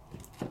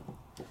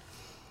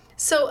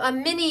 So a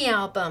mini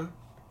album,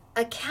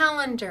 a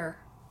calendar,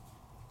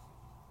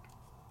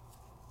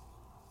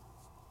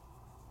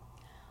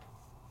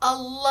 a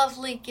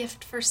lovely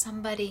gift for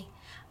somebody,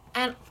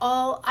 and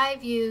all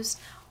I've used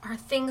are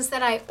things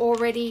that I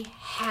already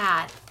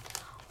had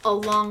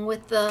along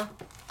with the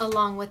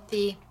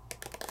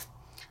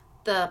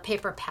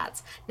paper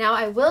pads. Now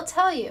I will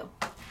tell you,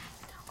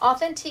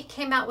 Authentique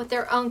came out with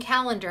their own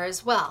calendar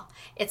as well.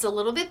 It's a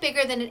little bit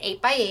bigger than an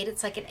 8x8.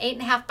 It's like an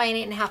 8.5 by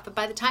an 8.5, but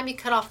by the time you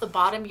cut off the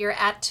bottom, you're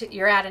at an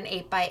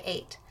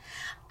 8x8.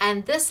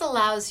 And this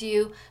allows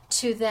you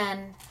to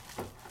then,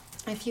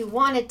 if you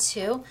wanted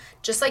to,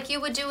 just like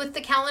you would do with the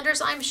calendars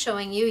I'm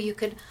showing you, you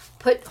could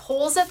put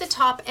holes at the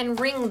top and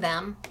ring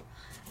them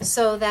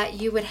so that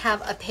you would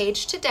have a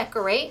page to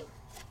decorate.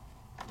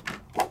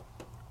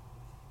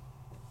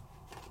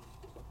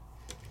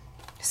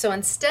 So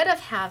instead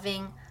of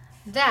having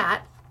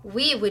that,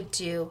 we would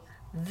do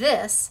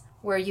this,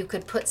 where you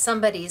could put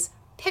somebody's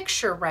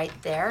picture right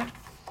there,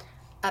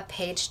 a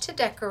page to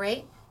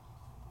decorate,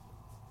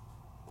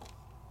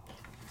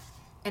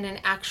 and an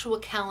actual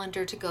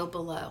calendar to go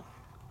below.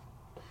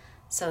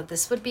 So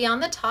this would be on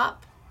the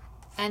top,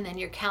 and then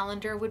your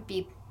calendar would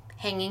be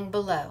hanging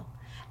below,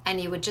 and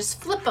you would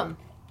just flip them.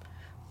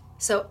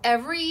 So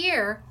every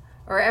year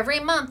or every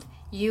month,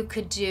 you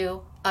could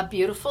do a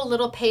beautiful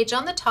little page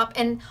on the top,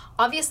 and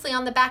obviously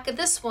on the back of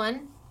this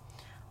one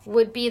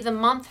would be the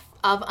month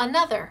of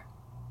another.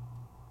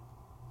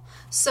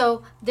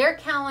 So their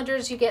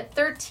calendars, you get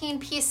 13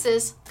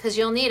 pieces, because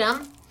you'll need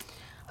them,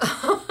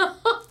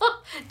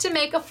 to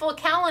make a full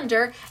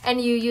calendar,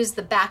 and you use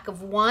the back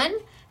of one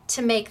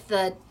to make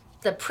the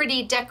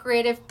pretty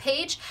decorative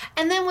page.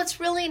 And then what's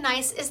really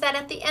nice is that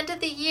at the end of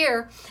the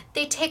year,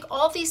 they take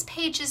all these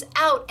pages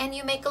out and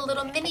you make a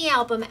little mini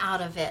album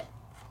out of it.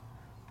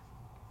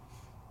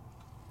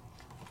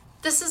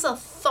 This is a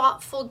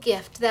thoughtful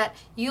gift that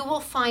you will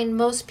find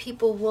most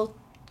people will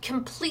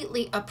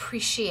completely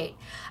appreciate.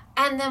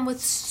 And then with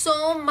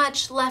so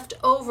much left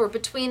over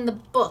between the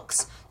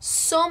books,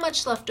 so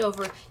much left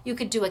over, you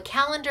could do a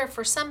calendar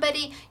for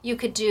somebody. You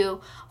could do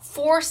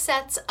 4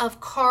 sets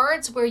of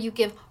cards where you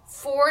give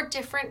 4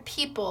 different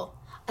people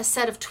a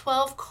set of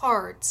 12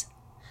 cards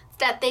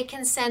that they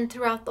can send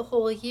throughout the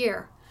whole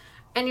year.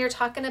 And you're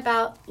talking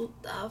about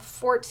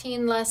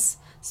 14 less,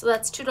 so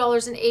that's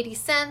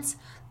 $2.80.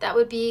 That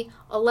would be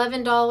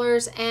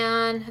 $11,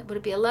 and would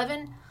it be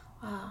 11?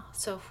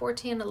 So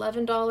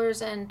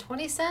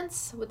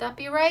 $11.20. Would that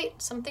be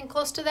right? Something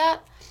close to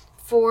that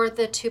for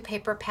the 2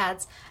 paper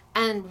pads.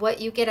 And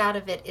what you get out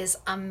of it is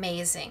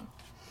amazing.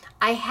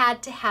 I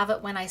had to have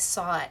it when I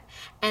saw it.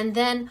 And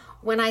then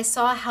when I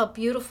saw how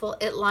beautiful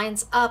it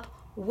lines up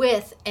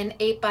with an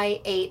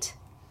 8x8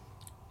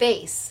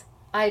 base,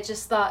 I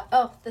just thought,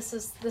 oh, this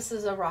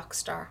is a rock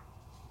star.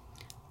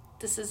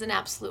 This is an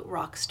absolute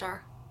rock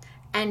star.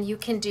 And you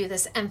can do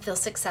this and feel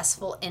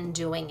successful in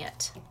doing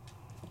it.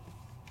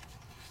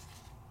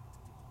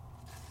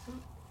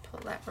 Pull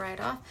that right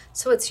off.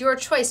 So it's your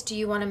choice. Do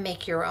you want to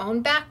make your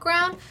own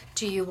background?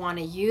 Do you want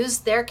to use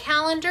their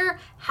calendar?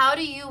 How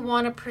do you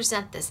want to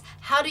present this?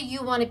 How do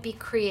you want to be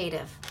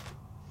creative?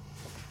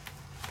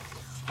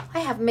 I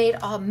have made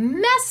a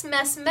mess,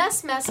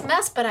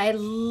 but I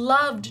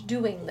loved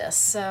doing this.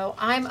 So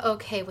I'm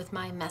okay with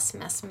my mess.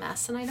 And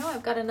I know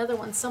I've got another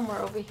one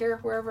somewhere over here,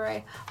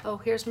 wherever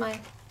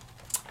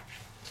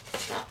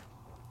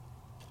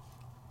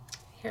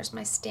here's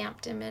my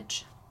stamped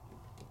image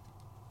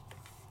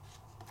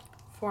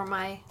for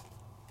my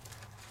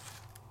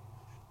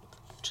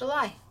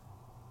July.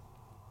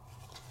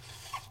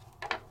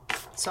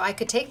 So I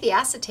could take the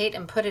acetate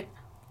and put it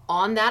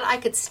on that. I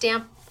could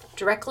stamp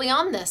directly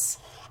on this,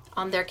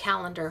 on their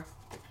calendar.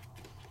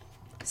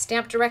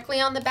 Stamp directly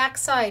on the back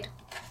side.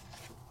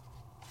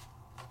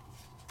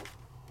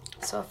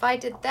 So if I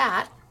did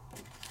that,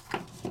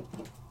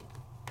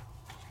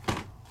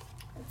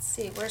 let's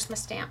see, where's my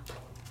stamp?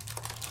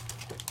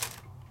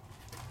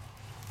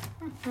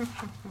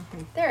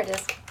 There it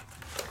is.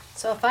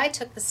 So if I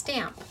took the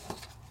stamp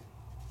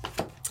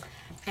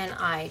and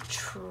I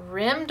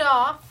trimmed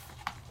off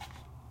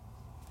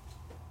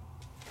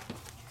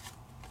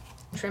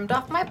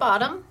my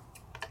bottom,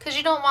 because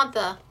you don't want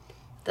the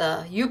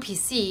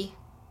UPC.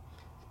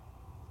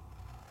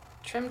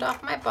 Trimmed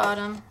off my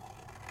bottom.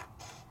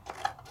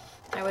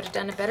 I would have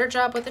done a better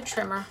job with a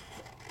trimmer.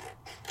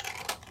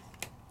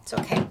 It's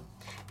okay.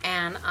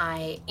 And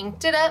I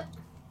inked it up.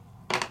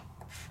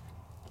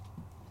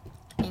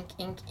 Ink,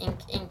 ink, ink,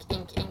 ink,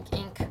 ink, ink,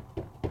 ink.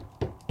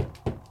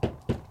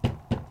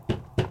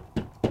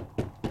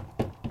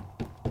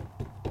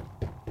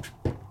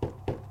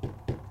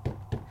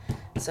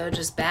 So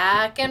just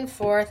back and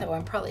forth. Oh,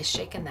 I'm probably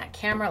shaking that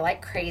camera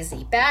like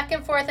crazy. Back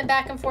and forth and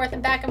back and forth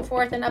and back and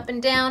forth and up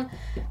and down.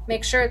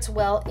 Make sure it's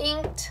well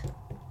inked.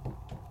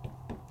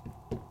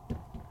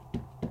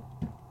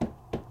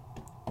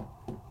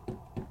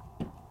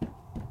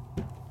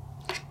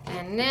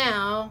 And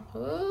now,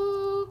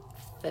 ooh,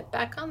 fit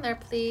back on there,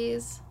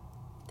 please.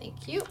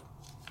 Thank you.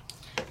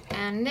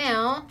 And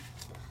now,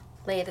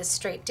 lay this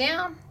straight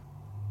down,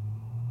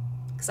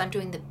 because I'm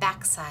doing the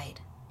back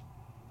side.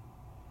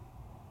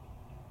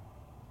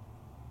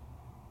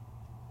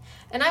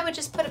 And I would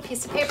just put a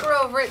piece of paper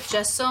over it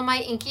just so my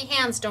inky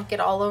hands don't get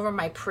all over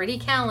my pretty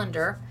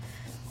calendar.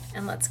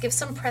 And let's give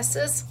some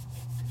presses.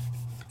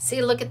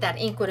 See, look at that,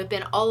 ink would have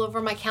been all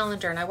over my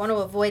calendar, and I want to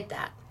avoid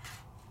that.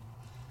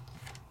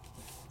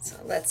 So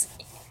let's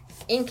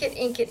ink it,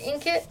 ink it,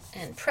 ink it,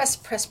 and press,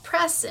 press,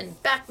 press,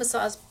 and back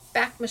massage,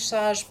 back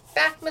massage,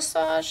 back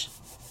massage.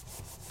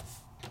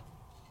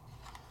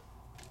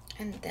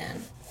 And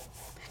then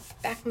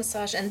back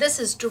massage. And this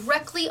is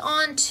directly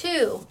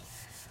onto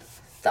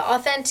the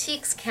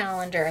Authentique's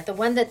calendar, the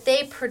one that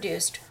they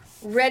produced,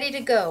 ready to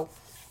go.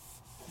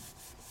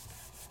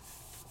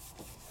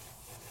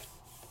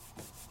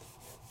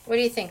 What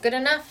do you think? Good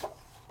enough?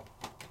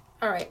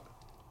 All right.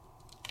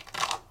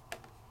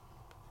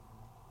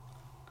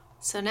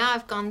 So now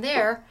I've gone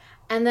there,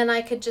 and then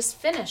I could just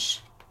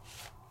finish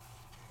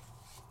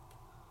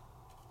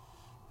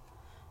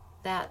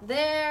that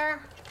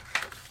there.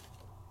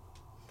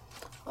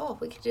 Oh,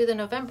 we could do the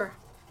November.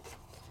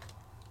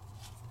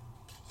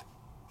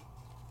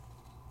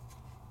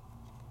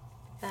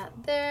 That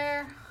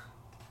there,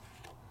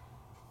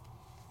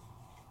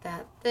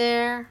 that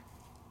there,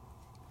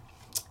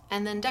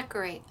 and then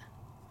decorate.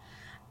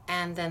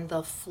 And then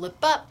they'll flip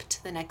up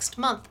to the next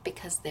month,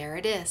 because there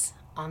it is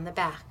on the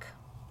back.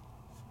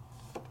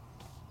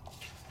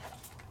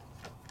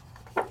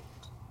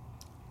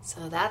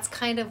 So that's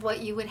kind of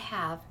what you would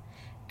have.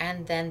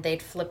 And then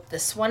they'd flip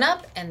this one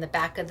up, and the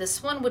back of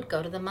this one would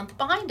go to the month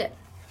behind it.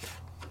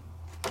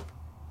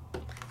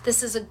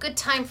 This is a good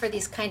time for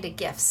these kind of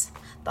gifts.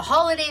 The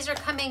holidays are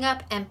coming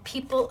up and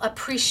people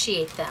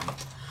appreciate them.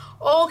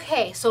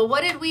 Okay, so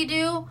what did we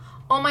do?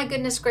 Oh my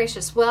goodness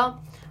gracious.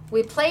 Well,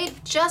 we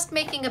played just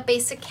making a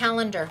basic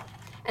calendar.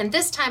 And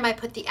this time I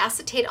put the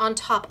acetate on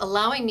top,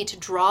 allowing me to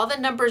draw the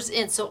numbers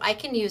in so I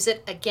can use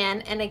it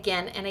again and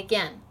again and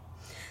again.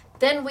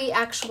 Then we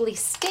actually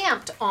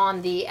stamped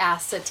on the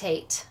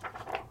acetate.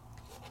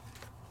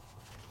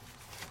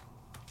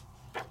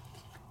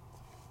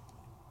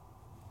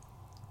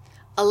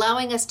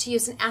 Allowing us to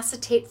use an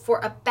acetate for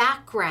a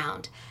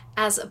background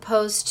as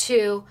opposed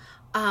to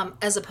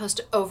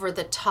over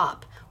the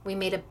top. We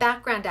made a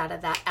background out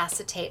of that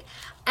acetate,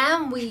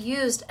 and we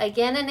used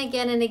again and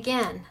again and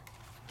again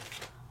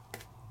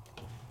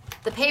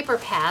the paper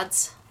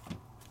pads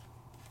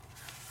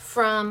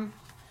from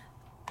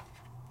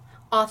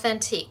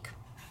Authentique.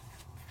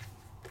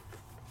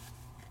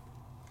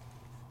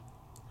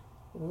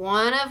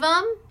 One of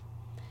them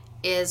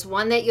is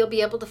one that you'll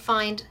be able to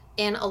find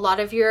in a lot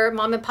of your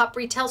mom and pop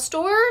retail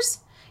stores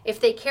if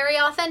they carry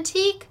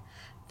Authentique.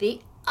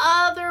 The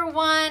other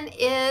one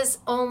is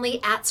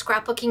only at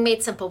Scrapbooking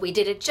Made Simple. We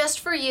did it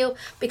just for you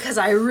because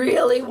I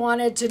really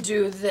wanted to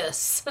do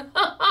this.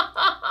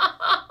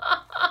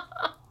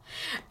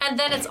 And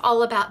then it's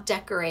all about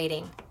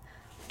decorating.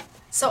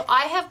 So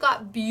I have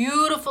got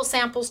beautiful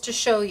samples to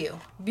show you.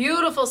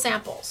 Beautiful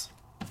samples.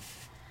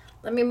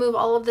 Let me move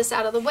all of this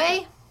out of the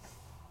way.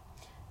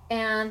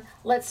 And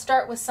let's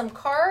start with some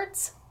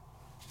cards.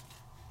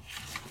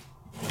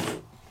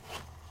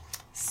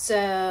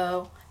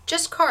 So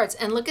just cards,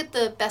 and look at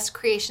the Best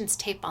Creations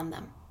tape on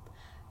them.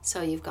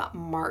 So you've got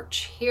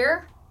March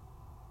here.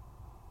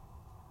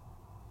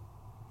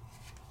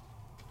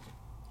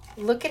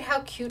 Look at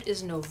how cute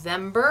is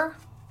November.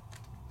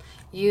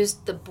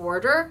 Used the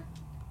border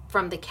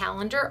from the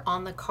calendar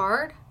on the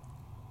card.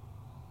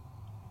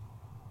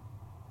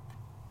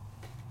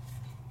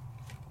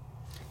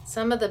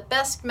 Some of the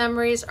best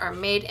memories are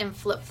made in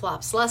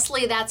flip-flops.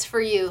 Leslie, that's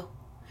for you.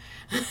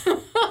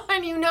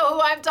 And you know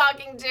who I'm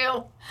talking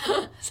to.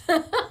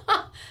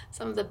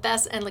 Some of the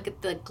best, and look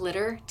at the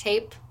glitter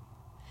tape.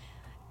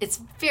 It's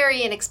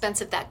very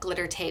inexpensive, that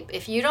glitter tape.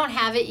 If you don't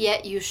have it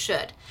yet, you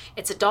should.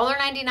 It's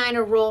 $1.99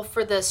 a roll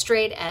for the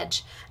straight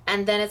edge,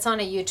 and then it's on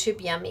a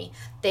YouTube Yummy.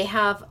 They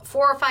have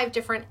 4 or 5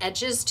 different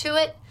edges to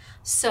it.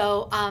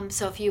 So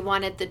if you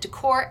wanted the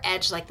decor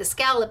edge, like the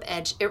scallop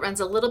edge, it runs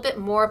a little bit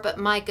more, but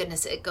my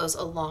goodness, it goes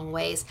a long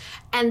ways.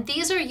 And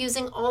these are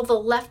using all the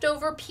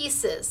leftover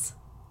pieces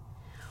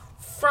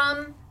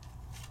from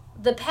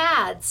the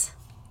pads.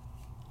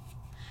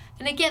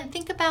 And again,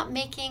 think about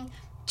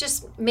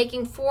just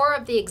making 4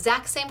 of the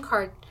exact same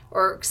card,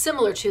 or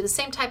similar to the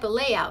same type of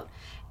layout,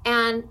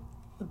 and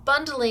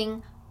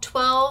bundling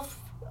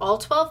all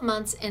 12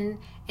 months, and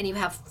you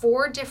have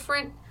 4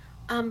 different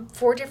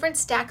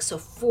stacks, so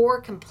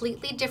 4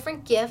 completely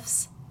different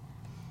gifts,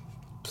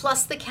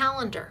 plus the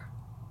calendar.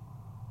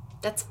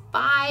 That's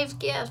 5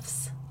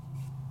 gifts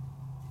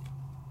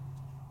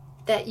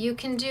that you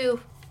can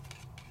do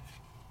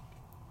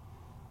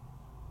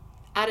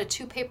out of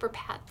 2 paper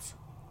pads.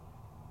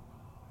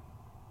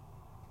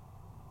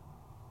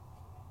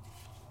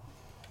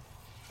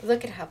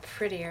 Look at how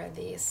pretty are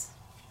these.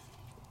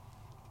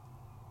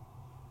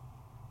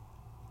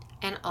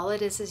 And all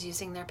it is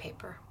using their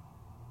paper.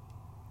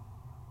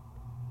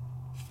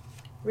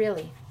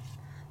 Really.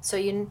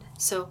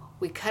 So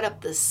we cut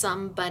up the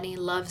Some Bunny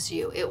Loves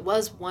You. It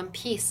was one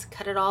piece.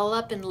 Cut it all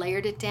up and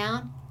layered it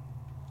down.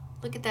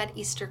 Look at that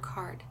Easter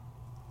card.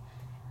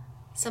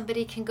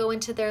 Somebody can go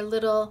into the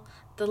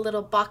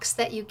little box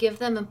that you give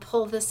them and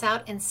pull this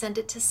out and send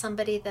it to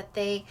somebody that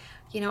they,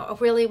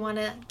 really want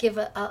to give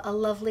a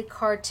lovely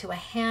card to, a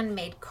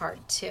handmade card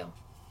to.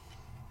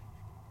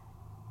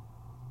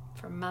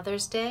 For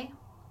Mother's Day.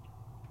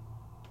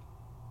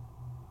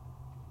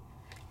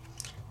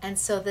 And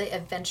so the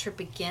adventure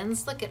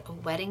begins. Look at a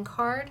wedding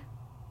card.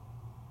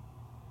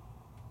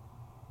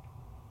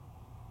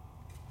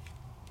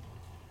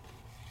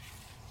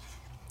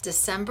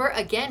 December,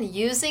 again,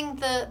 using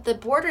the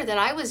border that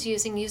I was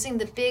using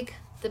the big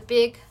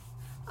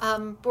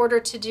border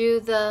to do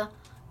the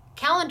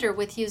calendar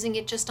with, using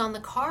it just on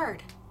the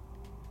card.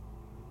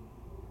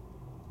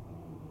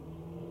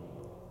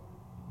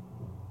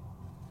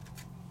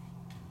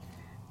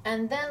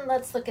 And then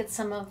let's look at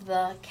some of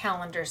the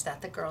calendars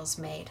that the girls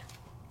made.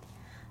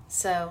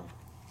 So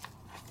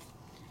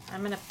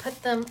I'm going to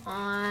put them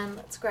on.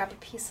 Let's grab a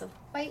piece of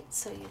white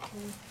so you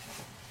can.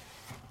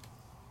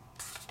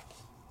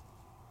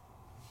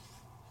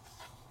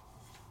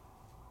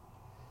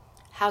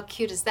 How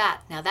cute is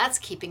that? Now that's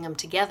keeping them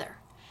together.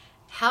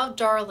 How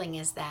darling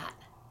is that?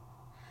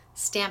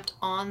 Stamped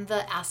on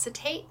the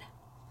acetate.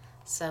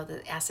 So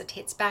the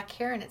acetate's back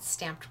here and it's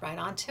stamped right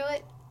onto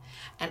it.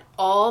 And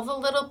all the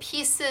little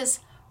pieces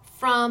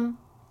from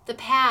the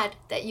pad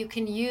that you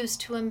can use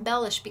to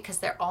embellish, because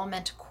they're all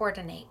meant to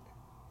coordinate.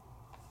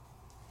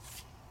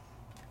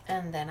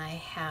 And then I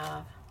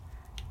have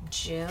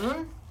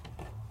June.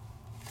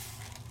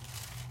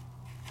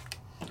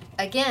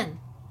 Again,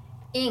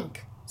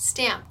 ink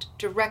stamped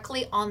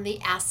directly on the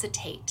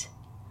acetate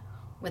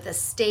with a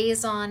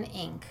StazOn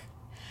ink.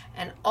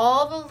 And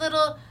all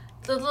the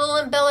little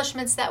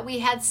embellishments that we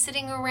had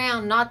sitting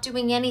around not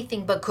doing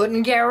anything but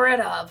couldn't get rid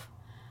of,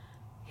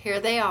 here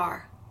they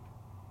are.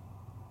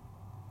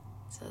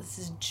 So this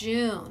is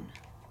June.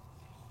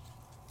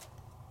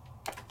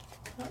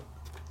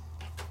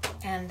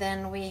 And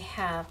then we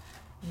have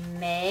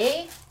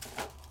May.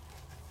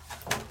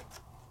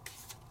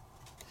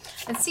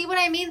 And see what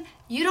I mean?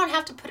 You don't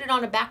have to put it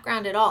on a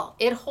background at all.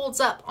 It holds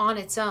up on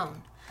its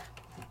own.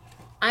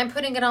 I'm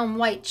putting it on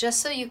white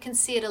just so you can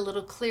see it a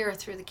little clearer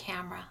through the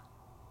camera.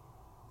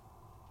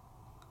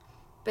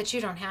 But you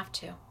don't have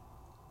to.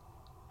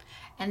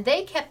 And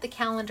they kept the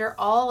calendar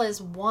all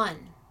as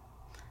one.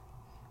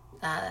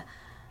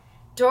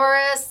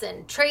 Doris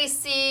and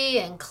Tracy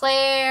and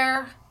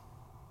Claire.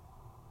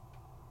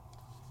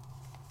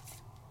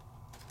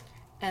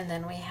 And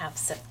then we have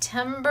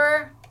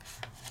September,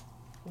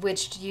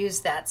 which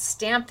used that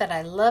stamp that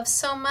I love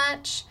so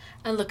much.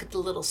 And look at the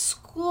little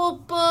school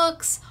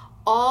books,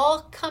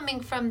 all coming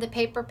from the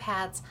paper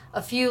pads.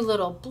 A few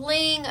little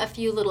bling, a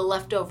few little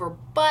leftover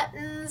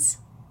buttons.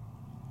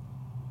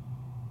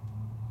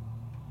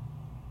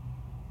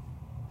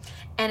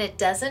 And it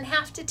doesn't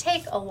have to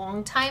take a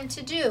long time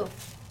to do,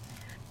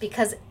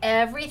 because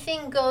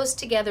everything goes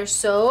together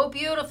so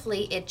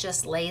beautifully, it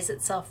just lays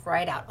itself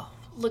right out. Oh,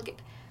 look at,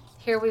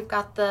 here we've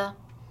got the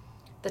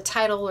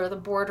title or the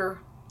border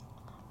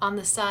on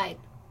the side.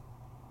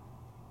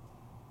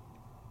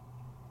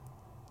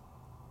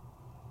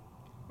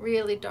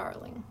 Really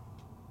darling.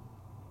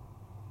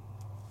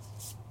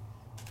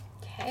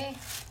 Okay.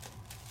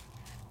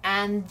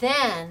 And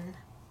then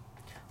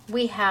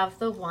we have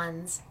the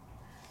ones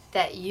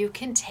that you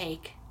can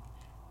take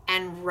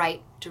and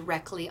write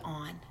directly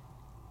on.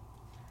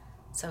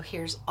 So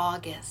here's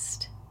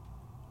August.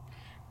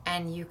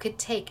 And you could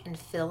take and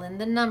fill in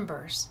the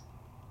numbers.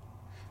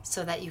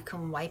 so that you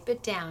can wipe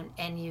it down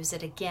and use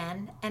it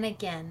again and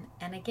again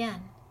and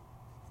again.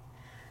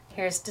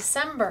 Here's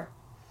December,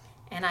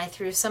 and I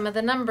threw some of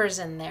the numbers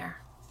in there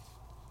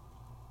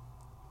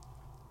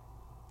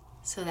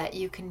so that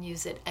you can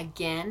use it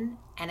again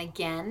and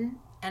again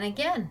and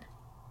again.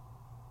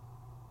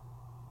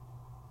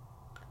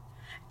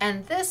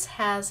 And this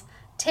has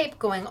tape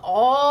going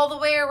all the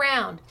way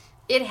around.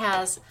 It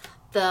has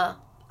the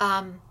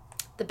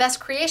Best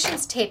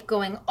Creations tape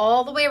going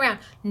all the way around.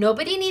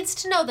 Nobody needs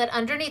to know that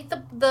underneath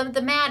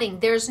the matting,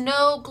 there's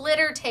no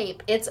glitter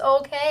tape. It's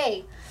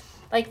okay.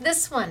 Like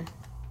this one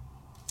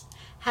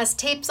has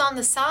tapes on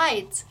the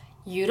sides.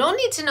 You don't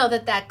need to know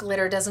that that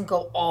glitter doesn't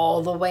go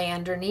all the way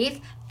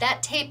underneath.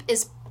 That tape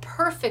is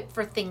perfect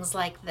for things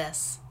like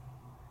this.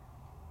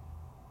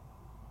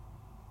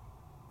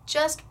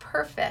 Just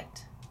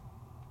perfect.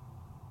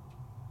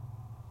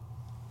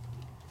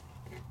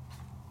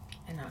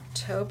 In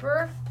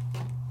October,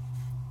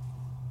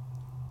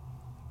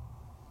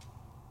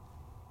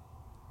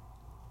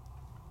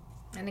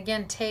 and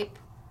again, tape.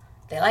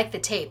 They like the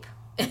tape.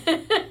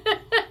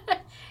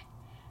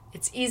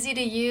 It's easy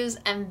to use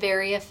and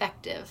very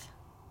effective.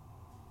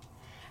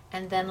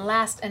 And then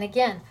last, and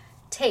again,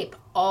 tape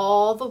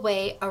all the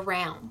way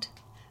around.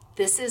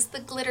 This is the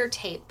glitter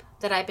tape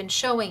that I've been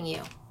showing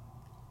you,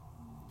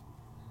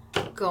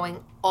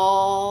 going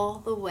all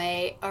the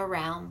way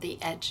around the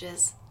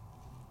edges.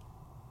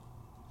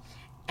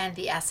 And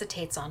the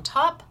acetate's on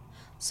top.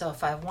 So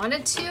if I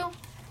wanted to,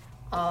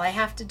 all I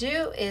have to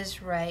do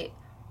is write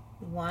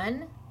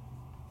 1,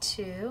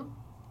 2,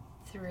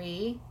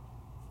 3,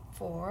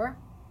 4,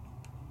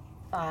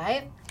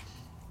 5,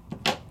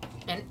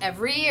 and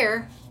every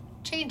year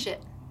change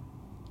it.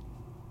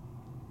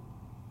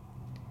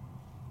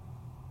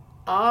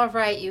 All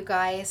right, you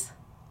guys.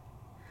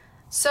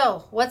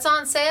 So what's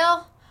on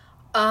sale?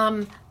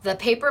 The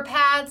paper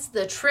pads,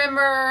 the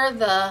trimmer,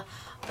 the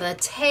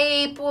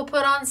tape we'll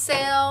put on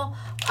sale.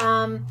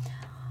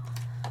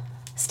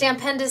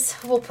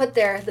 Stampendous will put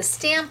there. The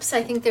stamps,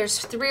 I think there's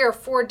 3 or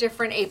 4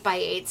 different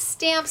 8x8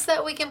 stamps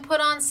that we can put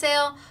on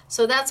sale.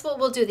 So that's what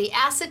we'll do. The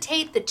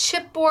acetate, the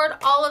chipboard,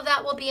 all of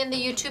that will be in the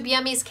YouTube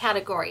Yummies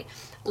category.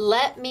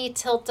 Let me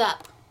tilt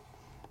up.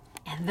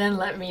 And then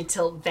let me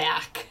tilt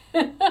back.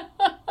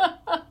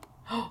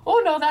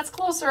 Oh no, that's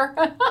closer.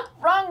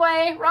 Wrong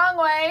way, wrong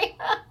way.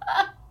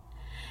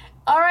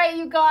 All right,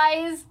 you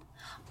guys.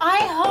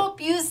 I hope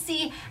you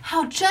see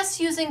how just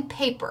using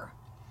paper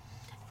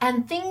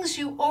and things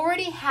you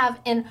already have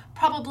in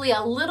probably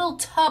a little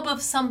tub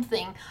of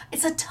something.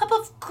 It's a tub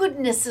of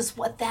goodness is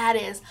what that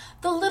is.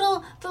 The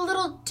little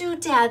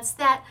doodads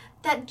that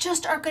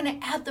just are going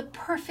to add the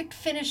perfect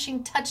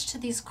finishing touch to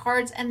these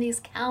cards and these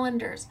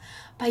calendars.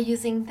 By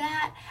using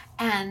that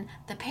and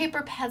the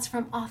paper pads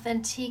from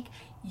Authentique,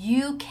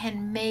 you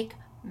can make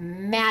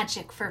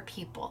magic for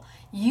people.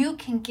 You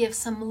can give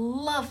some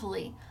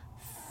lovely,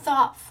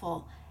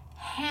 thoughtful,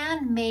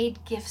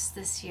 handmade gifts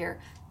this year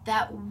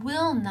that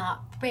will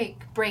not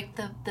break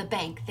the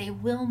bank. They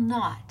will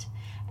not.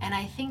 And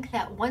I think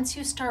that once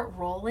you start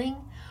rolling,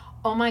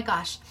 oh my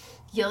gosh,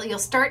 you'll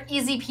start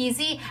easy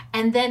peasy,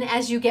 and then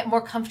as you get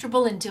more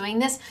comfortable in doing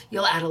this,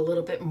 you'll add a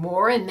little bit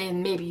more, and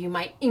then maybe you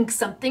might ink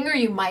something, or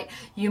you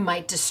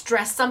might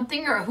distress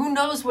something, or who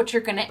knows what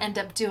you're going to end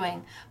up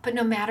doing. But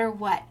no matter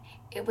what,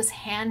 it was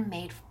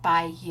handmade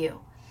by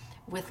you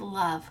with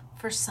love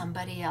for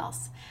somebody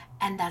else.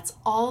 And that's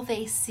all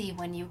they see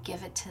when you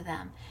give it to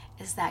them,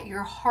 is that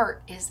your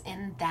heart is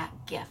in that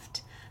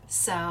gift.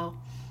 So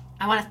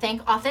I want to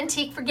thank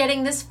Authentique for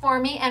getting this for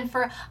me and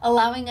for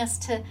allowing us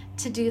to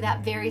do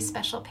that very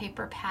special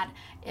paper pad.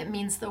 It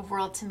means the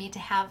world to me to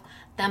have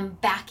them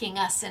backing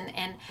us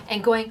and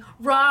going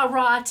rah,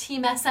 rah,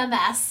 Team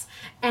SMS.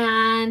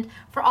 And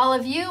for all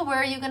of you, where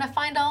are you going to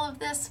find all of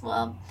this?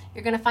 Well,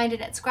 you're going to find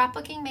it at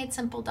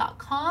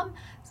scrapbookingmadesimple.com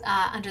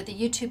under the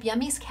YouTube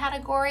Yummies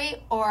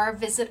category, or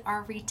visit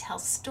our retail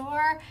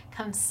store.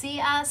 Come see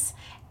us.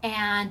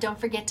 And don't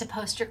forget to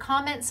post your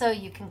comments so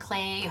you can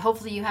claim,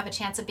 hopefully you have a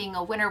chance of being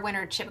a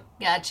winner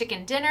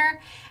chicken dinner.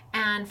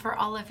 And for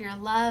all of your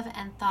love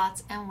and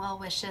thoughts and well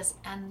wishes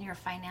and your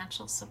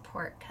financial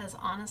support, because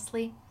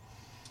honestly,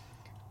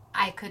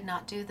 I could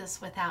not do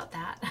this without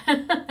that.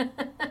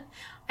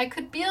 I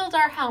could build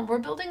our home. We're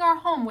building our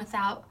home with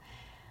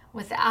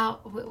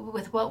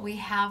what we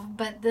have,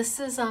 but this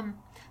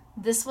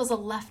was a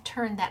left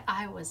turn that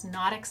I was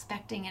not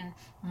expecting, and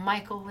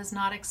Michael was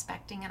not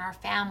expecting, and our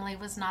family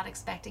was not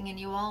expecting. And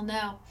you all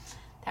know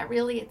that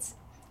really it's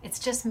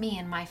just me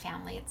and my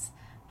family. It's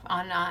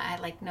on I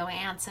like no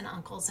aunts and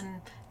uncles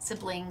and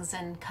siblings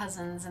and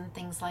cousins and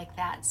things like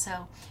that.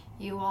 So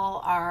you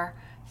all are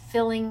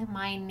filling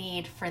my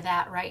need for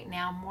that right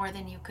now more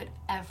than you could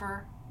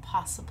ever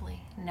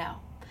possibly know.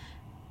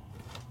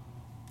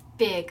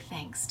 Big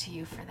thanks to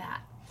you for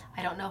that.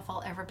 I don't know if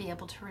I'll ever be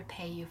able to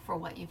repay you for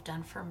what you've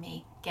done for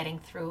me getting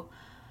through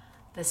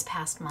this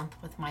past month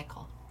with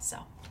Michael. So,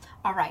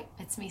 all right,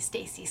 it's me,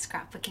 Stacy,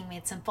 Scrapbooking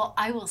Made Simple.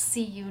 I will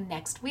see you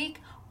next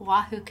week.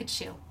 Wahoo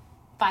Kachoo.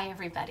 Bye,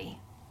 everybody.